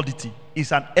commodity.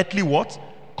 It's an earthly what?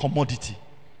 Commodity.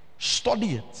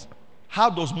 Study it.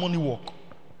 How does money work?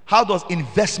 How does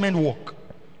investment work?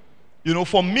 You know,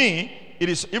 for me, it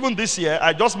is, even this year,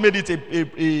 I just made it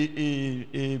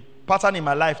a pattern in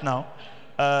my life now.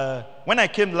 When I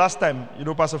came last time, you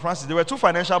know, Pastor Francis, there were 2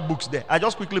 financial books there. I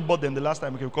just quickly bought them the last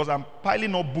time, okay, because I'm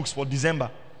piling up books for December.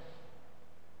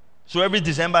 So every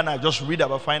December now I just read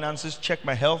about finances, check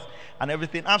my health and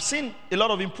everything. I've seen a lot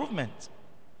of improvement.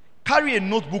 Carry a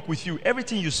notebook with you.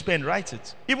 Everything you spend, write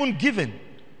it. Even giving.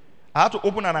 I had to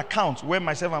open an account where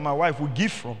myself and my wife would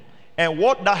give from. And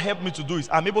what that helped me to do is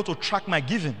I'm able to track my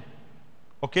giving.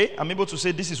 Okay? I'm able to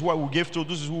say this is what we gave to,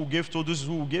 this is who we gave to, this is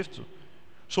who we gave to.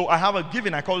 So I have a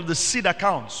giving, I call it the seed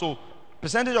account. So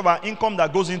percentage of our income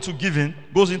that goes into giving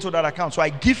goes into that account. So I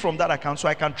give from that account so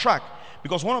I can track.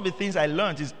 Because one of the things I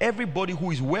learned is everybody who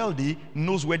is wealthy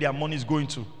knows where their money is going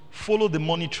to. Follow the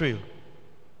money trail.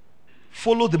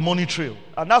 Follow the money trail.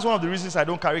 And that's one of the reasons I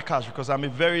don't carry cash, because I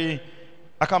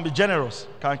can be generous.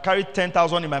 I can carry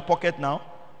 10,000 in my pocket now.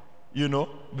 You know,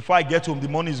 before I get home, the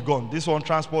money is gone. This one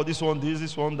transport, this one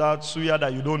this one that, suya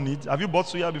that you don't need. Have you bought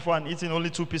suya before and eaten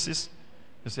only 2 pieces?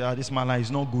 You say, this mala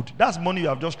is not good. That's money you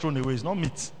have just thrown away. It's not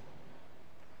meat.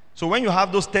 So when you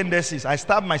have those tendencies, I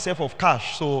starve myself of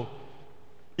cash. So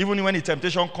even when the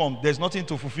temptation comes, there's nothing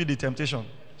to fulfill the temptation.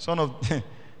 Son of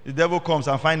the devil comes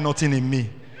and find nothing in me.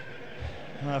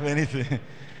 I don't have anything.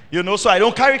 You know, so I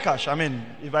don't carry cash. I mean,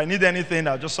 if I need anything,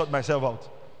 I'll just sort myself out.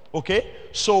 Okay?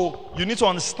 So you need to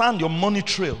understand your money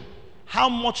trail. How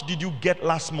much did you get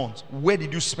last month? Where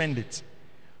did you spend it?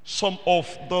 Some of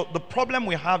the problem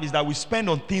we have is that we spend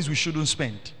on things we shouldn't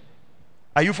spend.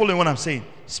 Are you following what I'm saying?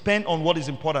 Spend on what is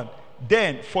important.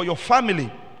 Then, for your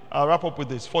family, I'll wrap up with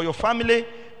this. For your family,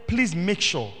 please make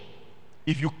sure,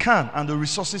 if you can and the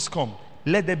resources come,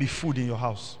 let there be food in your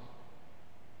house.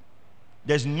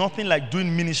 There's nothing like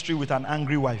doing ministry with an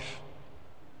angry wife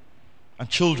and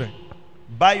children.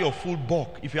 Buy your food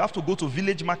bulk. If you have to go to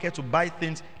village market to buy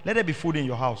things, let there be food in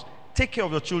your house. Take care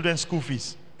of your children's school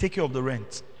fees. Take care of the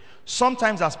rent.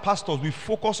 Sometimes as pastors, we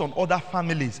focus on other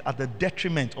families at the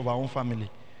detriment of our own family.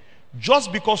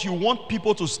 Just because you want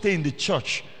people to stay in the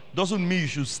church doesn't mean you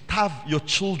should starve your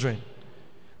children.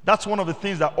 That's one of the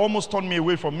things that almost turned me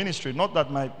away from ministry. Not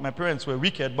that my parents were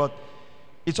wicked, but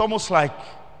it's almost like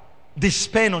they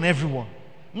spend on everyone.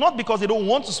 Not because they don't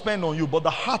want to spend on you, but the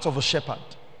heart of a shepherd.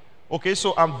 Okay,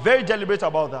 so I'm very deliberate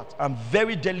about that. I'm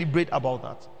very deliberate about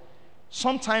that.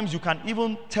 Sometimes you can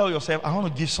even tell yourself, I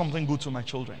want to give something good to my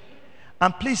children.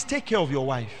 And please take care of your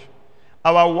wife.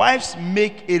 Our wives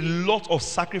make a lot of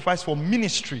sacrifice for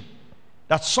ministry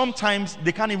that sometimes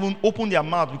they can't even open their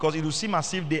mouth because it will seem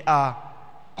as if they are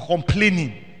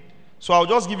complaining. So I'll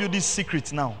just give you this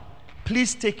secret now.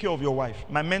 Please take care of your wife.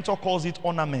 My mentor calls it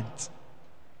ornament.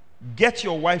 Get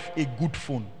your wife a good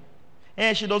phone.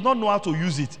 And she does not know how to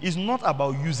use it. It's not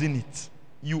about using it.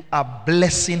 you are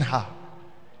blessing her.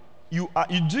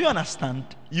 Do you understand?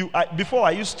 Before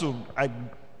I used to,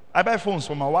 I buy phones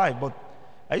for my wife, but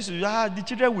I used to, the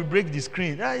children will break the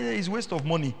screen. It's waste of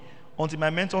money. Until my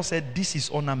mentor said, this is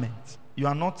ornament. You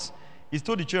are not, he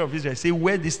told the children of Israel, say,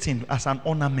 wear this thing as an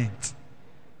ornament.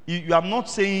 I'm not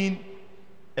saying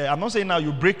now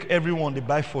you break everyone they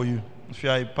buy for you, if you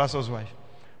are a pastor's wife.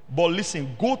 But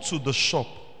listen, go to the shop,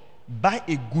 buy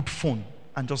a good phone,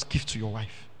 and just give to your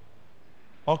wife.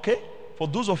 Okay? For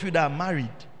those of you that are married,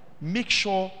 make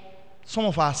sure some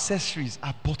of our accessories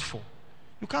are bought for.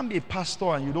 You can't be a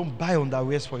pastor and you don't buy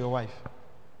underwears for your wife.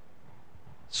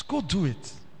 Just go do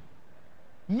it.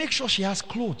 Make sure she has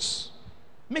clothes.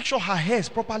 Make sure her hair is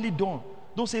properly done.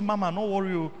 Don't say, Mama, no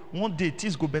worry, one day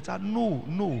things go better. No.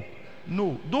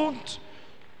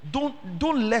 Don't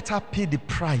let her pay the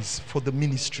price for the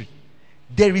ministry.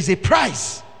 There is a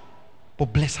price,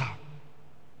 but bless her.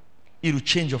 It will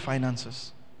change your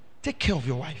finances. Take care of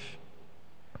your wife.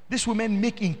 These women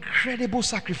make incredible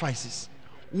sacrifices.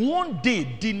 One day,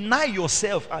 deny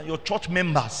yourself and your church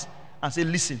members and say,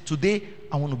 listen, today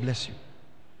I want to bless you.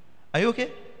 Are you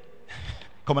okay?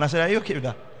 Come on, I said, are you okay with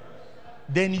that?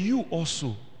 Then you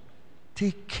also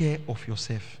take care of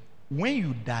yourself. When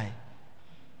you die,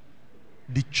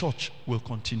 the church will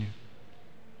continue.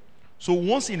 So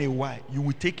once in a while, you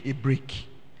will take a break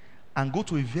and go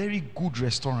to a very good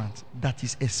restaurant that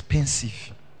is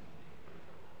expensive.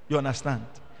 You understand?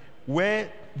 Where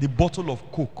the bottle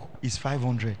of Coke is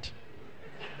 500.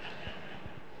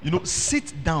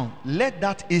 Sit down. Let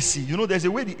that AC, there's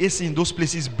a way the AC in those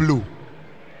places blow.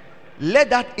 Let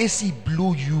that AC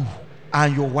blow you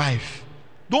and your wife.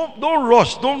 Don't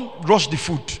rush. Don't rush the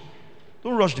food.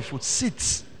 Don't rush the food.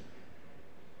 Sit.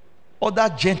 Order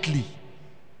gently.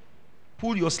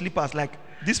 Pull your slippers like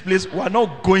this place. We are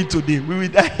not going today. We will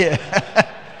die here.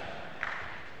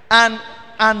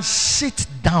 and sit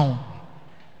down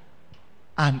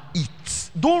and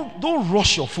eat. Don't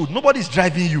rush your food. Nobody's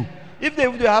driving you. If they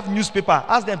have newspaper,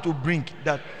 ask them to bring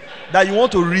that you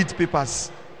want to read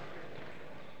papers.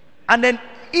 And then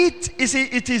eat. You see,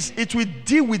 it will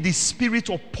deal with the spirit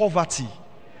of poverty.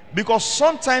 Because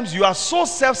sometimes you are so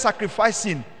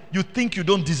self-sacrificing, you think you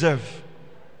don't deserve.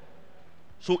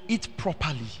 So eat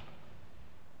properly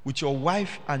with your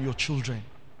wife and your children.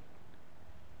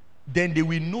 Then they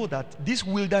will know that this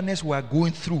wilderness we are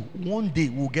going through, one day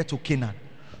we'll get to Canaan.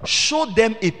 Show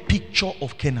them a picture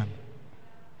of Canaan.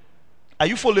 Are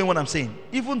you following what I'm saying?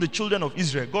 Even the children of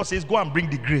Israel, God says, go and bring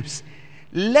the grapes.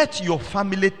 Let your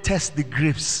family test the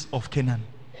grapes of Canaan.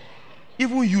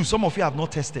 Even you, some of you have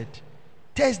not tested.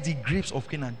 Test the grapes of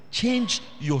Canaan. Change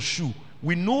your shoe.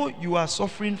 We know you are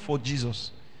suffering for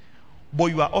Jesus, but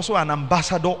you are also an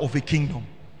ambassador of a kingdom.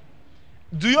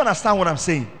 Do you understand what I'm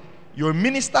saying? You're a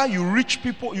minister, you reach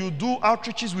people, you do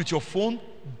outreaches with your phone.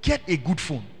 Get a good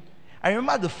phone. I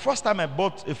remember the first time I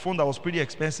bought a phone that was pretty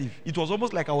expensive, it was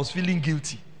almost like I was feeling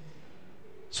guilty.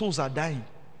 Souls are dying.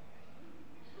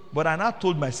 But I now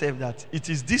told myself that it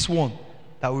is this one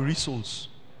that will reach souls.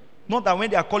 Not that when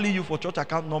they are calling you for church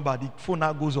account number, the phone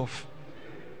now goes off.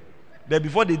 Then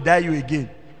before they die you again,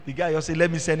 the guy just say, let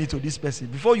me send it to this person.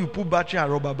 Before you put battery and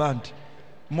rubber band,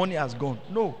 money has gone.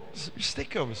 No, just take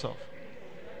care of yourself.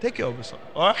 Take care of yourself.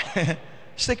 All right?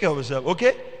 Just take care of yourself,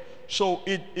 okay? So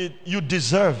you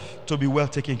deserve to be well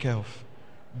taken care of.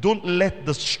 Don't let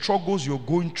the struggles you're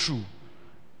going through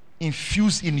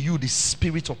infuse in you the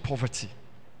spirit of poverty.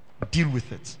 Deal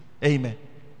with it. Amen.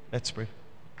 Let's pray.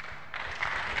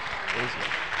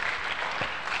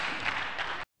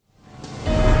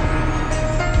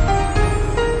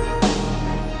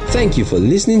 Thank you for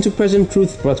listening to Present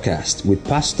Truth Broadcast with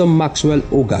Pastor Maxwell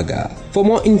Ogaga. For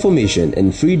more information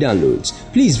and free downloads,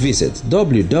 please visit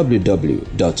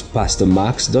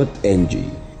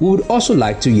www.pastormax.ng. We would also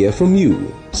like to hear from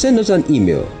you. Send us an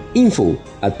email,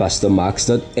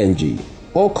 info@pastormax.ng,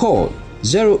 or call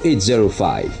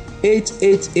 0805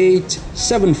 888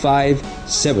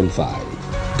 7575.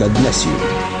 God bless you.